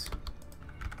blimpies.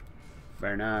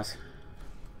 Very nice.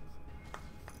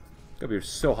 It's gonna be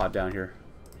so hot down here.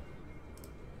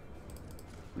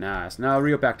 Nice. Now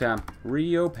Rio Pack time.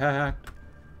 Rio Packed.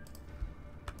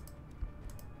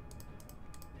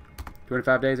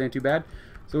 25 days ain't too bad.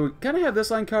 So we kind of have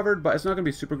this line covered, but it's not going to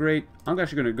be super great. I'm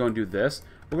actually going to go and do this.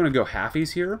 We're going to go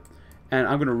halfies here, and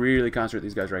I'm going to really concentrate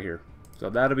these guys right here. So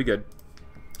that'll be good.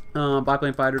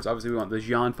 Biplane fighters. Obviously, we want the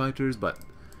Xi'an fighters, but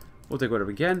we'll take whatever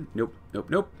we can. Nope, nope,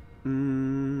 nope.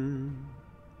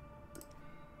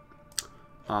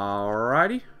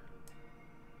 Alrighty.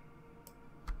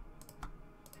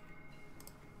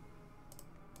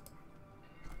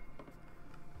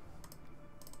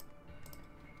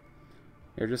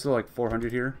 Here, just like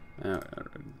 400 here. There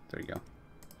you go.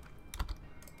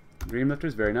 Dream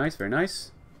lifters, very nice, very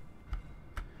nice.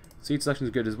 Seat selection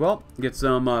is good as well. Get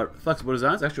some flexible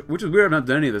designs, actually, which is weird. I've not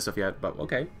done any of this stuff yet, but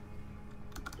okay.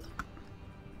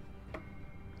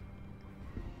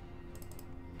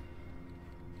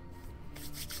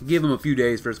 Give them a few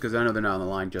days first, because I know they're not on the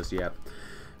line just yet.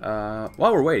 While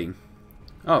we're waiting.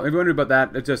 Oh, if you're wondering about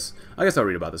that, it's just... I guess I'll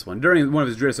read about this one. During one of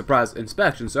his dreaded surprise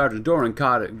inspections, Sergeant Doran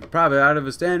caught a private out of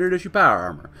his standard-issue power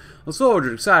armor. The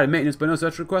soldier decided maintenance, but no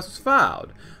such request was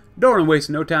filed. Doran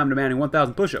wasted no time demanding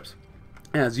 1,000 push-ups.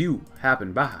 As you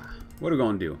happen by. What are we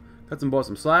going to do? Cut some boys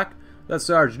some slack? Let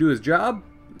Sarge do his job?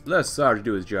 Let Sarge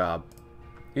do his job.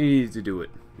 He needs to do it.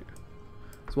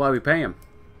 That's why we pay him.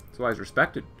 That's why he's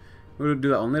respected. We'll do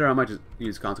that one later. I might just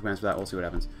use consequence for that. We'll see what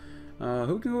happens.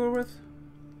 Who can we go with?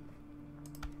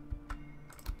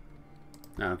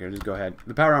 I don't care, just go ahead.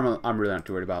 The power armor, I'm really not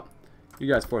too worried about.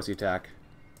 You guys force the attack.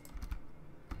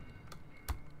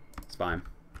 It's fine.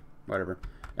 Whatever.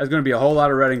 There's going to be a whole lot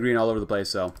of red and green all over the place,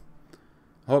 so...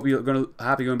 Hope you're going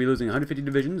to be losing 150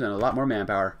 divisions and a lot more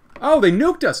manpower. Oh, they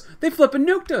nuked us! They flippin'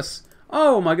 nuked us!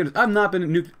 Oh my goodness, I've not been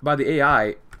nuked by the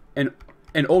AI in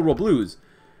Old World Blues.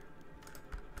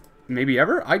 Maybe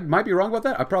ever? I might be wrong about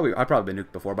that. I've probably been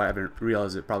nuked before, but I haven't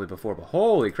realized it probably before. But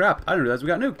holy crap, I didn't realize we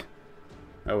got nuked.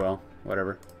 Oh well.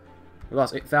 Whatever. We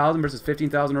lost 8,000 versus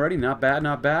 15,000 already. Not bad,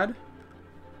 not bad.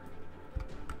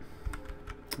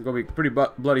 It's going to be a pretty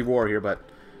bloody war here, but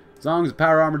as long as the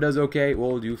power armor does okay,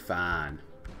 we'll do fine.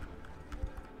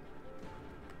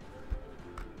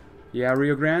 Yeah,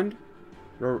 Rio Grande.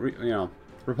 You know,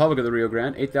 Republic of the Rio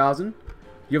Grande. 8,000.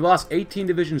 You've lost 18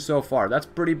 divisions so far. That's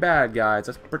pretty bad, guys.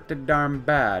 That's pretty darn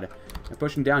bad. And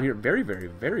pushing down here very, very,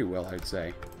 very well, I'd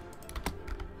say.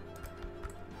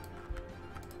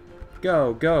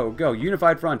 Go, go, go.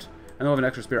 Unified front. And they'll have an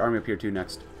extra spirit army up here too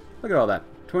next. Look at all that.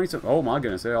 27. Oh my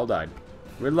goodness, they all died.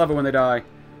 We love it when they die.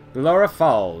 Glora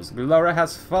falls. Glora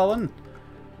has fallen.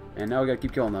 And now we gotta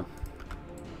keep killing them.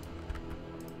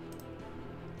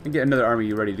 And get another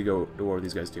army ready to go to war with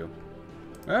these guys too.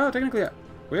 Well, technically,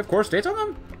 we have core states on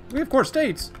them? We have core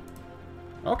states.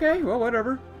 Okay, well,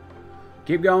 whatever.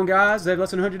 Keep going, guys. They have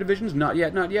less than 100 divisions. Not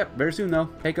yet, not yet. Very soon, though.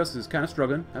 Pecos is kind of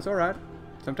struggling. That's alright.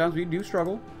 Sometimes we do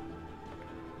struggle.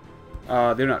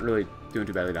 They're not really doing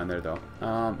too badly down there, though.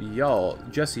 Y'all,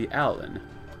 Jesse Allen.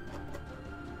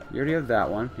 You already have that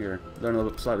one. Here, learn a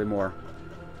little bit slightly more.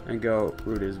 And go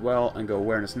root as well. And go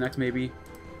awareness next, maybe.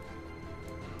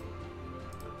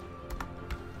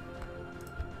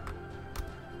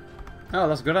 Oh,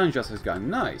 that's good on Justice Gun.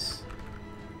 Nice.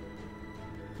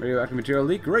 Radioactive material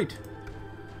leak. Great.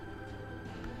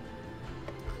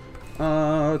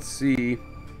 Let's see.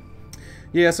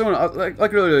 Yeah, someone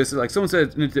like earlier, like someone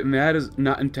said, Mad is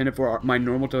not intended for my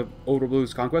normal to Older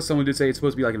Blues Conquest. Someone did say it's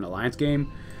supposed to be like an alliance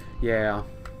game. Yeah,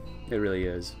 it really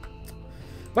is.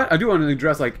 But I do want to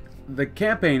address like the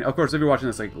campaign. Of course, if you're watching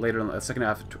this like later in the second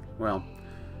half, well,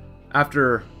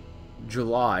 after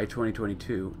July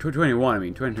 2022, 2021. I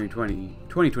mean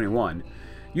 2021.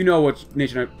 You know which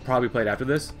nation I probably played after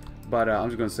this. But I'm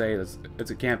just gonna say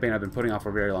it's a campaign I've been putting off for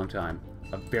a very long time.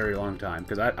 A very long time,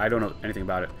 because I don't know anything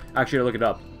about it. Actually, I look it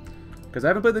up, because I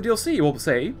haven't played the DLC, we'll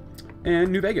say,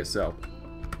 in New Vegas, so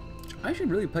I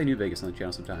should really play New Vegas on the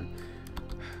channel sometime.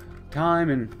 Time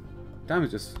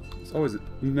is just, it's always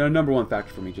the number one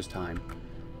factor for me, just time.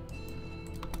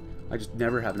 I just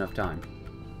never have enough time.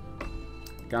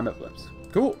 Combat flips.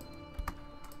 Cool.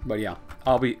 But yeah,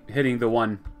 I'll be hitting the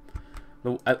one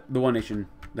nation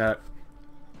that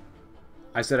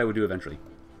I said I would do eventually.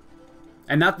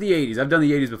 And not the 80s. I've done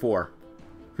the 80s before.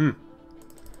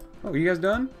 Oh, you guys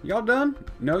done? Y'all done?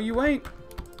 No, you ain't.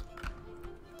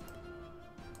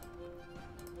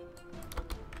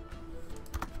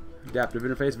 Adaptive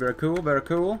interface, very cool, very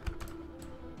cool.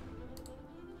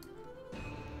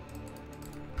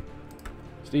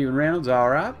 Steven Reynolds,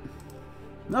 alright.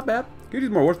 Not bad. Could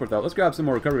use more war support though. Let's grab some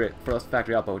more recovery rate for us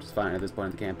factory output, which is fine at this point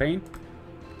in the campaign.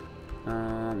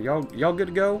 Y'all good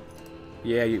to go?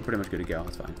 Yeah, you're pretty much good to go.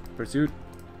 That's fine. Pursuit.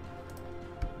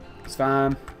 It's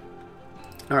fine.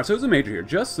 Alright, so who's the major here?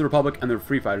 Just the Republic and the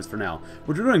Free Fighters for now.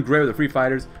 We're doing great with the Free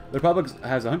Fighters. The Republic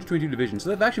has 122 divisions, so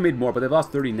they've actually made more, but they've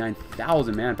lost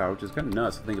 39,000 manpower, which is kind of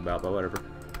nuts to think about, but whatever.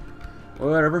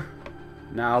 Whatever.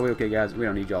 Nah, we okay, guys. We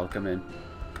don't need y'all to come in.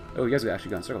 Oh, you guys have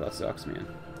actually gone circle. That sucks, man.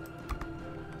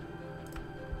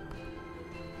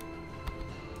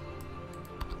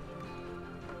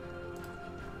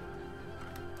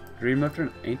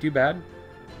 Dreamlifter ain't too bad.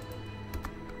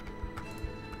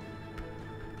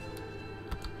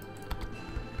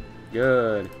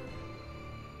 Good.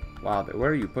 Wow,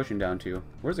 where are you pushing down to?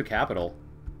 Where's the capital?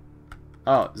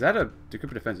 Oh, is that a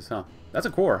decrypted defenses, huh? That's a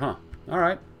core, huh?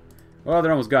 Alright. Well,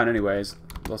 they're almost gone anyways.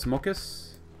 Los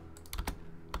Mocos.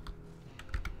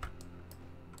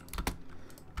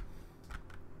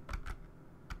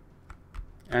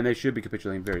 And they should be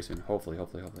capitulating very soon. Hopefully,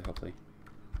 hopefully, hopefully, hopefully.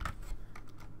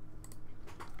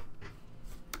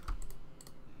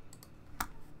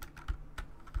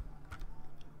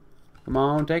 Come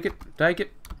on, take it. Take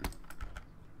it.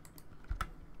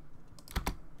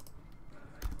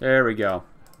 There we go.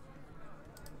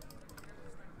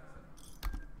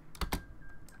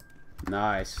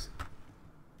 Nice.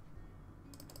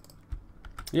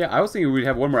 Yeah, I was thinking we'd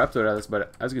have one more episode out of this,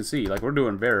 but as you can see, like, we're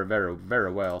doing very, very,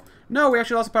 very well. No, we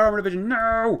actually lost the power armor division.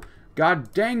 No!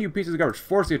 God dang you pieces of garbage.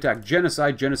 Force the attack.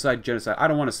 Genocide, genocide, genocide. I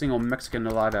don't want a single Mexican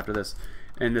alive after this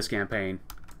in this campaign.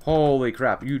 Holy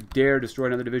crap. You dare destroy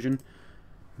another division?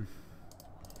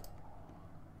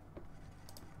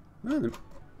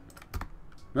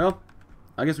 Well,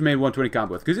 I guess we made 120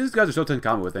 combo with. Because these guys are so 10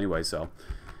 combo with anyway, so.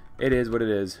 It is what it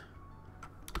is.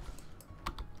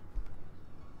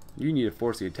 You need to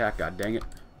force the attack, god dang it.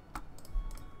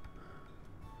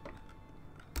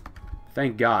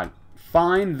 Thank God.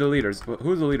 Find the leaders.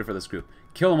 Who's the leader for this group?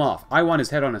 Kill him off. I want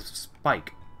his head on a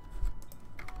spike.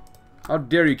 How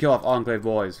dare you kill off all Enclave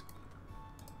boys.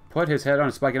 Put his head on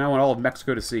a spike and I want all of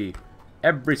Mexico to see.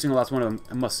 Every single last one of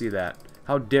them must see that.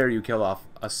 How dare you kill off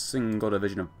a single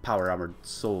division of power armored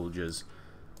soldiers.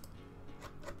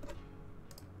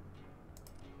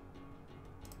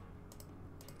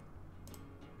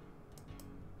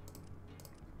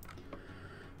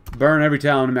 Burn every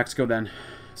town in Mexico then.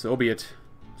 So be it.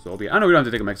 So be it. I know we don't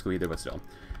have to take Mexico either, but still.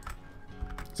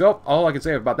 So, all I can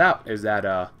say about that is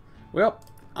that, well,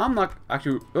 I'm not...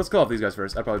 Actually, let's kill off these guys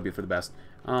first. That'd probably be for the best.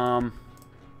 Yeah,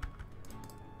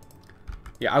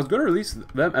 I was going to release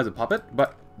them as a puppet,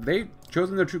 but they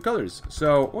chosen their true colors.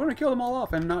 So, we're going to kill them all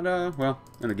off and not, well,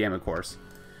 in the game, of course.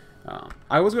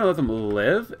 I was going to let them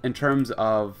live in terms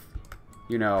of,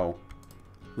 you know,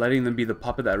 letting them be the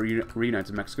puppet that reunites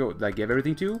in Mexico that I gave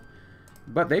everything to.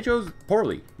 But they chose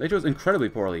poorly. They chose incredibly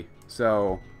poorly.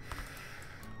 So,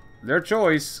 their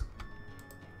choice.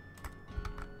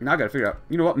 Now I gotta figure out.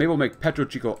 You know what? Maybe we'll make Petro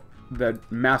Chico the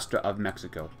master of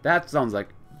Mexico. That sounds like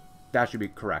that should be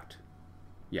correct.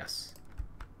 Yes.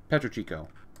 Petro Chico.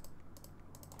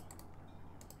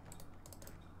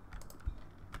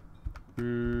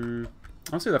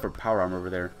 I'll say that for power armor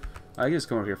over there. I can just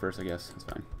come over here first, I guess. That's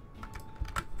fine.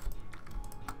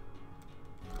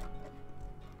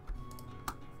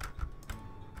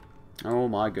 Oh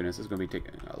my goodness, this is going to be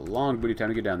taking a long booty time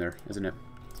to get down there, isn't it?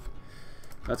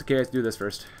 That's okay, let's do this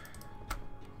first.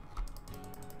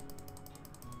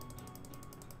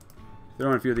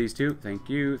 Throw in a few of these too. Thank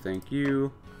you, thank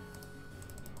you.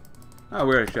 Oh,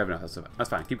 we already have enough. That's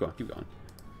fine. Keep going, keep going.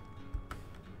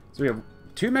 So we have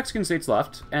 2 Mexican states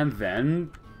left, and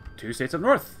then 2 states up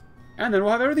north. And then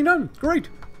we'll have everything done. Great.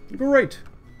 Great.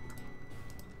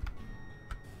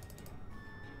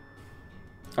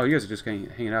 Oh, you guys are just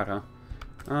hanging out, huh?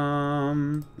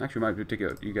 Actually, might take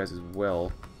you guys as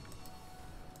well.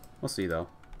 We'll see, though.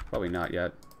 Probably not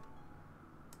yet.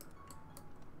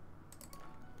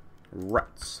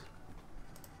 Ruts.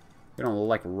 We don't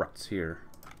like ruts here.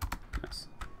 Nice.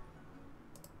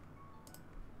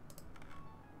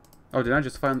 Oh, did I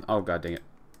just find... Oh, god dang it.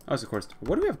 Oh, of course.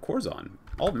 What do we have cores on?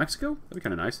 All of Mexico? That'd be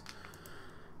kind of nice.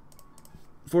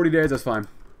 40 days, that's fine.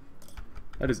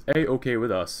 That is A-okay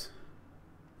with us.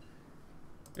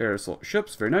 Air assault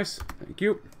ships, very nice. Thank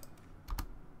you.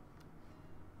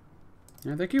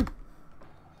 And thank you.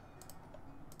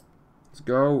 Let's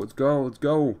go, let's go, let's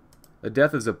go. The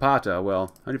death of Zapata. Well,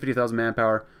 150,000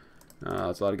 manpower.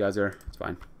 That's a lot of guys there. It's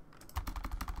fine.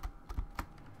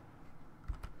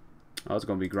 Oh, it's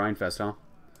going to be grind fest, huh?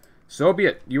 So be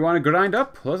it. You want to grind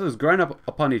up? Let's just grind up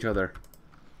upon each other.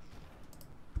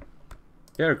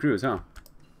 Air cruise, huh?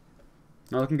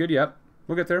 Not looking good yet.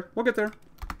 We'll get there. We'll get there.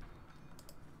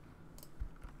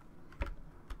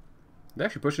 They're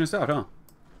actually pushing us out, huh?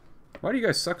 Why do you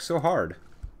guys suck so hard?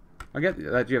 I get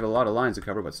that you have a lot of lines to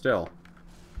cover, but still.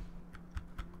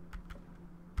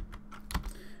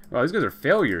 Wow, these guys are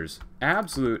failures.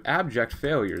 Absolute, abject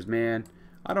failures, man.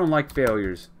 I don't like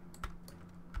failures.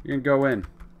 You're gonna go in.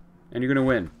 And you're gonna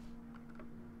win.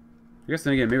 I guess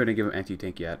then again, maybe I didn't give him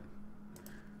anti-tank yet.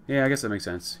 Yeah, I guess that makes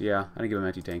sense. Yeah, I didn't give him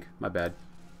anti-tank. My bad.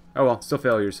 Oh well, still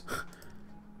failures.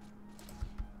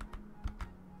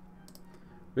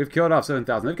 We've killed off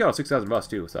 7,000. They've killed off 6,000 of us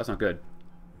too, so that's not good.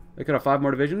 They cut off 5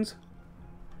 more divisions?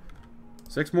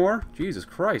 6 more? Jesus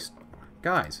Christ.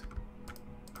 Guys.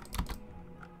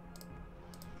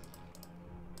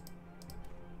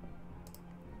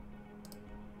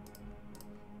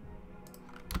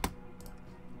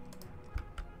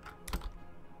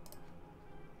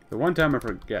 The one time I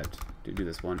forget to do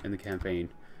this one in the campaign.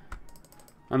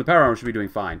 On the power armor should be doing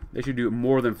fine. They should do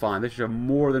more than fine. They should have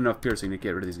more than enough piercing to get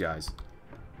rid of these guys.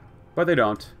 But they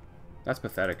don't. That's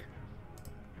pathetic.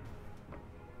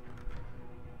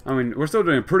 I mean, we're still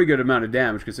doing a pretty good amount of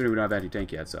damage considering we don't have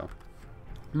anti-tank yet, so.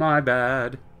 My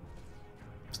bad.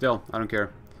 Still, I don't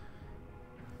care.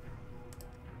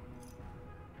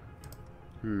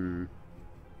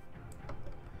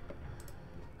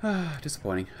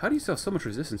 Disappointing. How do you still have so much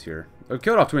resistance here? I've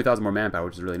killed off 20,000 more manpower,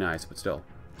 which is really nice, but still.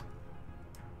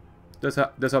 Does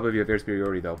help if you have air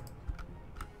superiority, though.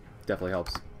 Definitely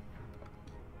helps.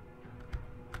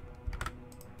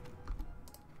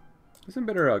 Some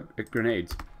better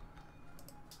grenades.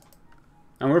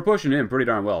 And we're pushing in pretty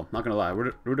darn well. Not gonna lie,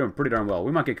 we're doing pretty darn well.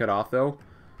 We might get cut off though,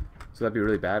 so that'd be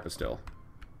really bad. But still,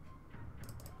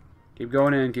 keep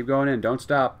going in, keep going in. Don't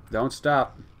stop, don't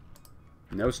stop.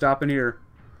 No stopping here.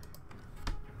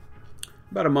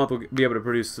 About a month we'll be able to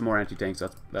produce some more anti-tanks.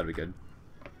 That'll be good.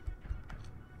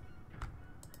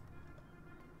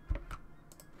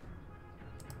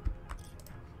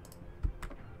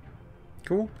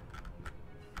 Cool.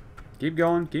 Keep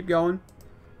going, keep going.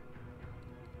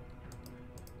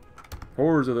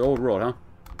 Horrors of the old world, huh?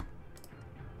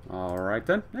 Alright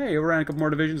then. Hey, we ran a couple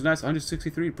more divisions. Nice.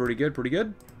 163. Pretty good, pretty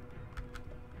good.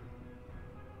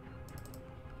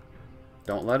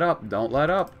 Don't let up. Don't let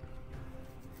up.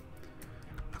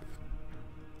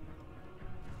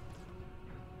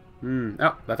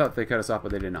 Oh, I thought they cut us off,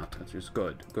 but they did not. That's just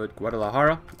good. Good.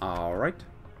 Guadalajara. Alright.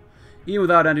 Even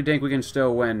without anti-tank, we can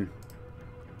still win.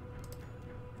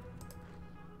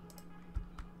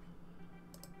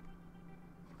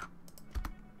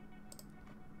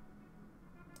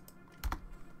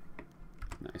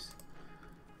 Nice.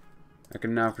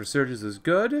 Economic resurgence is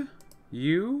good.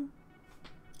 You.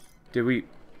 Did we...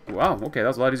 Wow, okay, that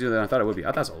was a lot easier than I thought it would be.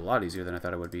 That's a lot easier than I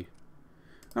thought it would be.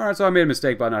 Alright, so I made a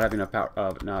mistake by not having enough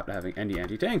power, not having any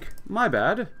anti-tank. My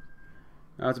bad.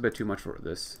 That's a bit too much for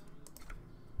this.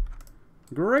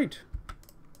 Great.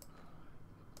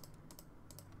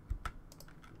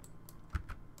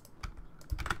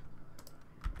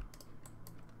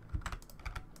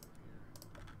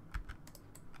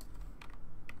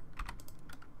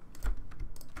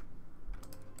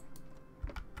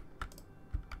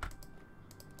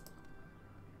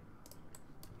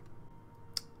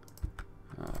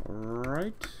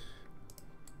 Alright.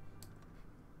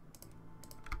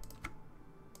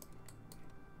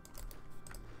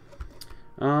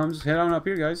 Just head on up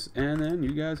here, guys, and then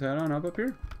you guys head on up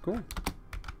here. Cool.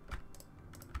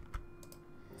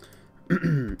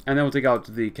 And then we'll take out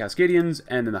the Cascadians,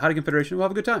 and then the Haida Confederation. We'll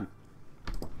have a good time.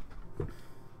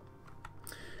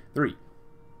 3,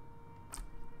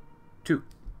 2.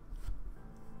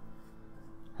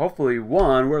 Hopefully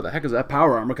 1. Where the heck is that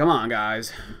power armor? Come on,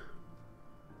 guys.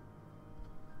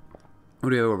 What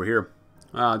do we have over here?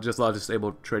 Just a lot of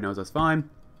disabled trade nodes. That's fine.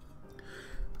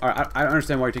 Alright, I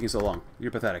understand why you're taking so long. You're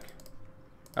pathetic.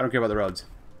 I don't care about the roads.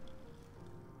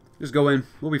 Just go in.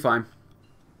 We'll be fine.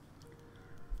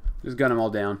 Just gun them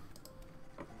all down.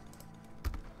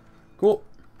 Cool.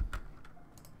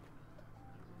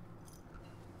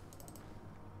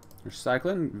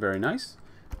 Recycling. Very nice.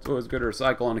 It's always good to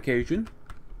recycle on occasion.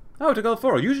 Oh, to go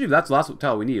forward. Usually that's the last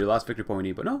tile we need, the last victory point we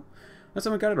need, but no. That's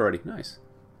someone got it already. Nice.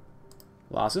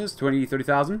 Losses, 20,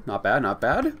 30,000. Not bad, not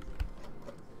bad.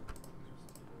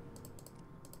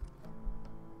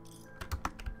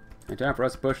 And time for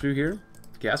us to push through here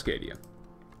to Cascadia.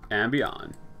 And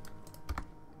beyond.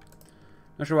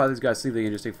 Not sure why these guys think they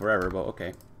can just take forever, but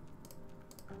okay.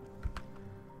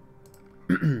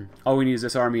 All we need is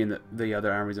this army and the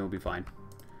other armies and we'll be fine.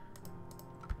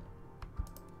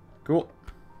 Cool.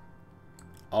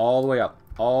 All the way up.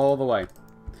 All the way.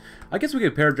 I guess we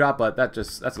could pair drop, but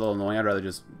that's a little annoying. I'd rather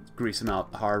just grease them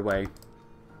out the hard way.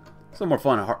 It's a little more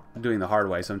fun doing the hard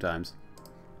way sometimes.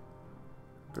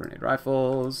 Grenade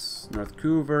rifles. North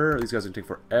Vancouver. These guys are going to take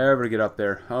forever to get up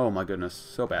there. Oh my goodness.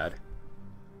 So bad.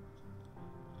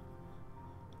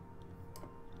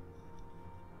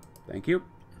 Thank you.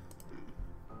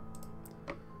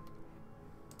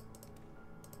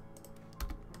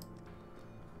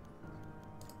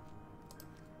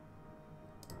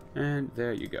 And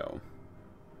there you go.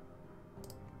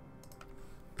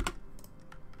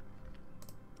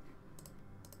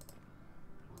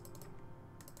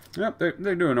 Yep,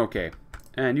 they're doing okay.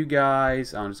 And you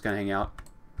guys, I'm just gonna hang out.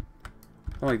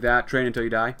 Something like that. Train until you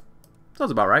die.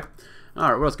 Sounds about right.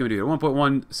 Alright, what else can we do here?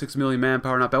 1.16 million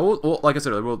manpower, not bad. Well, like I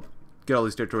said earlier, we'll get all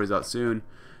these territories out soon.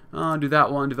 Do that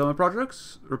one. Development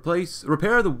projects.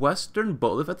 Repair the western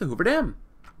boat lift at the Hoover Dam.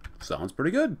 Sounds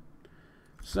pretty good.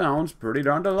 Sounds pretty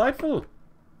darn delightful.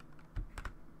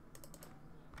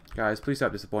 Guys, please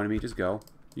stop disappointing me. Just go.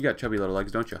 You got chubby little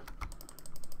legs, don't you?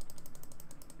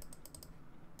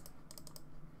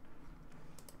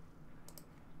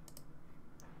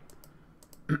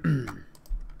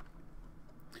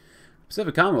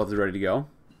 Pacific Commonwealth is ready to go.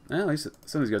 Well, at least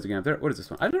some of these guys are getting up there. What is this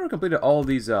one? I've never completed all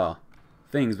these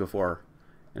things before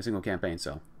in a single campaign,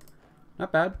 so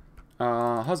not bad.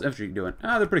 How's infantry doing?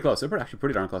 They're pretty close. They're actually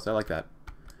pretty darn close. I like that.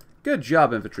 Good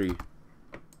job, infantry.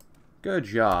 Good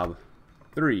job.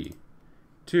 3,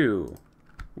 2,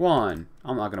 1.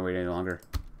 I'm not gonna wait any longer.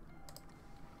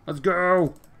 Let's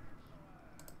go.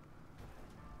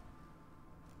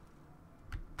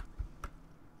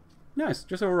 Nice.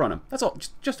 Just overrun them. That's all.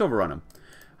 Just overrun them.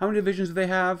 How many divisions do they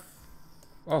have?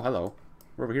 Oh, hello.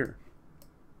 We're over here.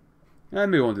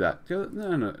 Maybe we won't do that.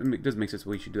 No, it doesn't make sense.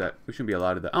 We should do that. We shouldn't be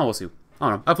allowed to do that. Oh, we'll see. I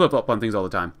don't know. I flip up on things all the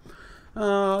time.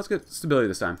 Let's get stability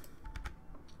this time.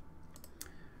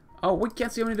 Oh, we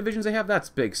can't see how many divisions they have. That's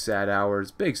big sad hours.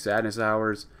 Big sadness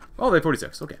hours. Oh, they have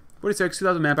 46. Okay. 46,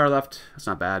 2,000 manpower left. That's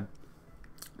not bad.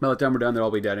 By the time we're done, they'll all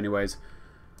be dead anyways.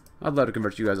 I'd love to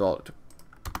convert you guys all.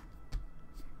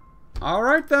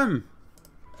 Alright then.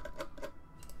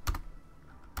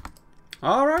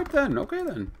 Alright then. Okay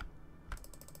then.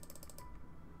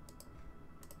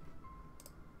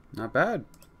 Not bad.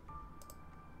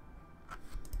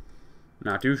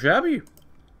 Not too shabby.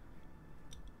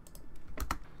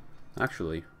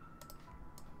 Actually.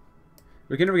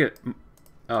 We can never get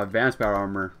advanced power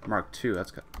armor Mark II.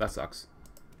 That sucks.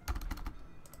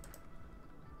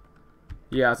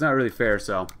 Yeah, it's not really fair,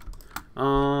 so.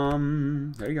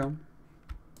 There you go.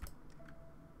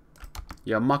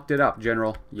 You mucked it up,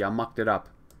 General. You mucked it up.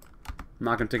 I'm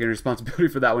not going to take any responsibility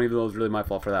for that one, even though it was really my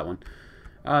fault for that one.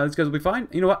 These guys will be fine.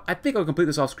 You know what? I think I'll complete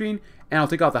this off screen, and I'll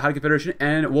take out the High Confederation,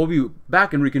 and we'll be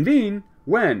back and reconvene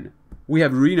when we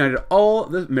have reunited all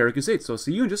the American states. So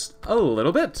see you in just a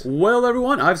little bit. Well,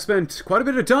 everyone, I've spent quite a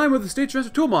bit of time with the State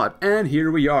Transfer Tool mod, and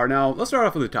here we are. Now, let's start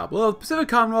off with the top. Well, Pacific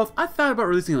Commonwealth, I thought about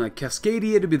releasing like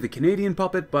Cascadia to be the Canadian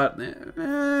puppet, but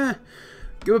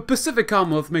Pacific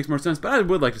Commonwealth makes more sense, but I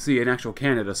would like to see an actual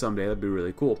Canada someday. That'd be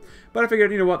really cool. But I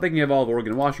figured, you know what, they can have all of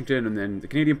Oregon and Washington, and then the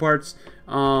Canadian parts.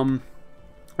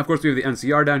 Of course, we have the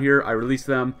NCR down here. I released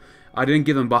them. I didn't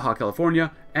give them Baja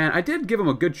California, and I did give them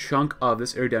a good chunk of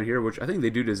this area down here, which I think they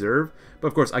do deserve. But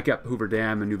of course, I kept Hoover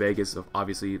Dam and New Vegas,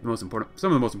 obviously the most important,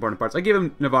 some of the most important parts. I gave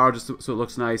them Navarro just so it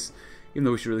looks nice, even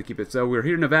though we should really keep it. So we're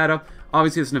here in Nevada.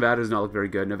 Obviously, this Nevada does not look very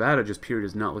good. Nevada just period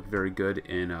does not look very good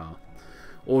in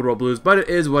Old World Blues, but it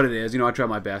is what it is. You know, I try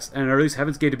my best, and I released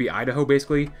Heaven's Gate to be Idaho.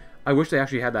 Basically, I wish they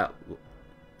actually had that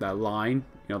line,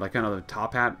 you know, that kind of the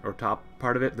top hat or top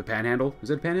part of it, the panhandle. Is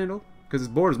it a panhandle? Because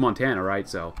its borders Montana, right?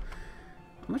 So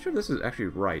I'm not sure if this is actually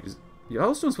right. Is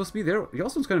Yellowstone's supposed to be there?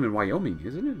 Yellowstone's kind of in Wyoming,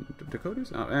 isn't it?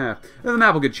 Dakotas? Oh, the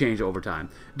map will get changed over time.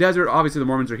 Desert, obviously the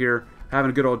Mormons are here,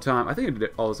 having a good old time. I think I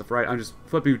did all this stuff right. I'm just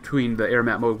flipping between the air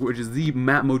map mode, which is the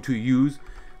map mode to use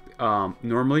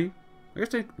normally. I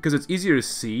guess because it's easier to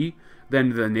see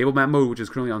than the naval map mode, which is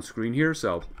currently on screen here.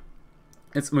 So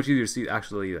it's much easier to see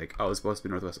actually, like, oh, it's supposed to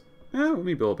be northwest.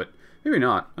 Maybe a little bit. Maybe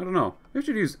not. I don't know. Maybe we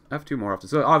should use F2 more often.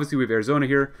 So obviously we have Arizona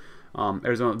here.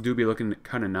 Arizona do be looking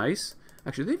kind of nice.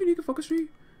 Actually, do they have unique focus tree?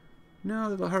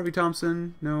 No, the Harvey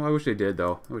Thompson. No, I wish they did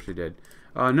though. I wish they did.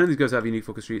 None of these guys have unique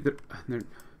focus tree.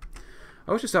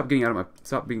 I wish to stop getting out of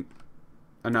my being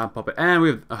a non-puppet. And we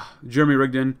have Jeremy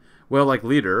Rigdon, well, like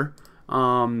leader.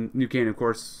 New Canaan, of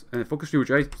course, and the focus tree,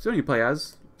 which I still need to play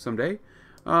as someday.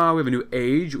 We have a new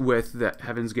age with the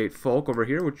Heaven's Gate folk over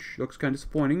here, which looks kind of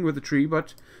disappointing with the tree,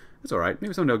 but it's alright.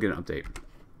 Maybe someday I'll get an update.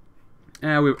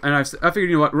 I figured,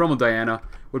 you know what, Rome with Diana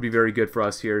would be very good for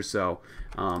us here. So,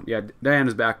 yeah,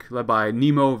 Diana's back, led by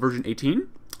Nemo version 18.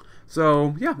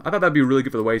 So, yeah, I thought that'd be really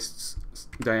good for the wastes.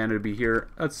 Diana to be here.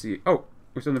 Let's see. Oh,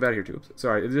 we're still in Nevada here too. Oops.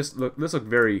 Sorry, this look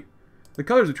very. The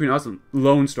colors between us and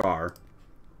Lone Star,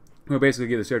 who basically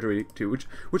give this territory to,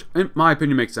 which in my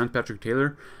opinion makes sense. Patrick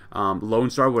Taylor, Lone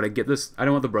Star. Would I get this? I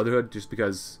don't want the Brotherhood just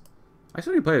because I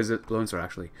still need to play as Lone Star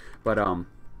actually, but I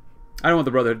don't want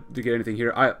the Brotherhood to get anything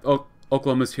here.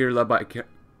 Oklahoma's here, led by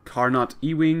Carnot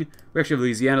Ewing. We actually have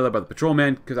Louisiana, led by the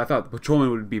Patrolman, because I thought the Patrolman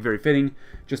would be very fitting,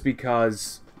 just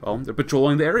because, well, they're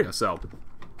patrolling the area, so.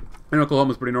 And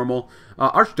Oklahoma's pretty normal.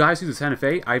 Archdiocese of Santa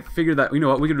Fe, I figured that, you know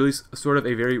what, we could release sort of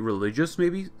a very religious,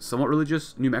 maybe, somewhat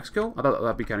religious New Mexico. I thought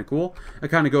that'd be kind of cool. It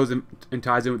kind of goes in, and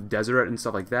ties in with Deseret and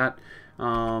stuff like that.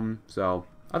 So,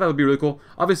 I thought it would be really cool.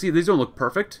 Obviously, these don't look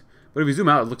perfect, but if you zoom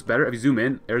out, it looks better. If you zoom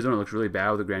in, Arizona looks really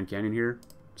bad with the Grand Canyon here.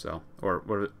 So,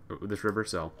 or this river,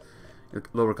 so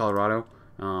lower Colorado.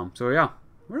 So yeah,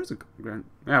 where is the Grand?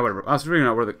 Yeah, whatever. I was figuring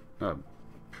out where the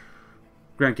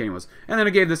Grand Canyon was, and then I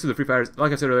gave this to the Free Fighters.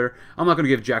 Like I said earlier, I'm not going to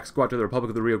give jack squat to the Republic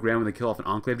of the Rio Grande when they kill off an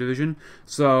Enclave division.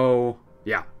 So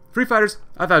yeah, Free Fighters.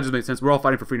 I thought it just made sense. We're all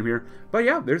fighting for freedom here. But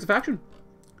yeah, there's the faction,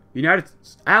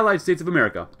 Allied States of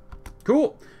America.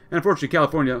 Cool. And unfortunately,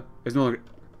 California is no longer.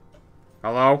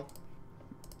 Hello,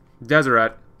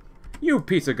 Deseret. You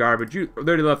piece of garbage. You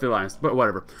already left the alliance, but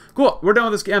whatever. Cool. We're done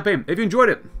with this campaign. If you enjoyed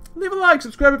it, leave a like,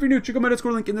 subscribe if you're new. Check out my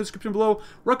Discord link in the description below.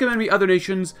 Recommend me other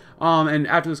nations. And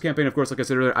after this campaign, of course, like I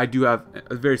said earlier, I do have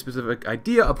a very specific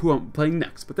idea of who I'm playing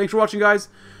next. But thanks for watching, guys.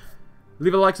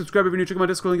 Leave a like, subscribe if you're new. Check out my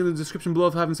Discord link in the description below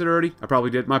if I haven't said it already. I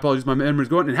probably did. My apologies. My memory's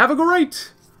going. And have a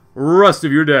great rest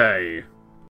of your day.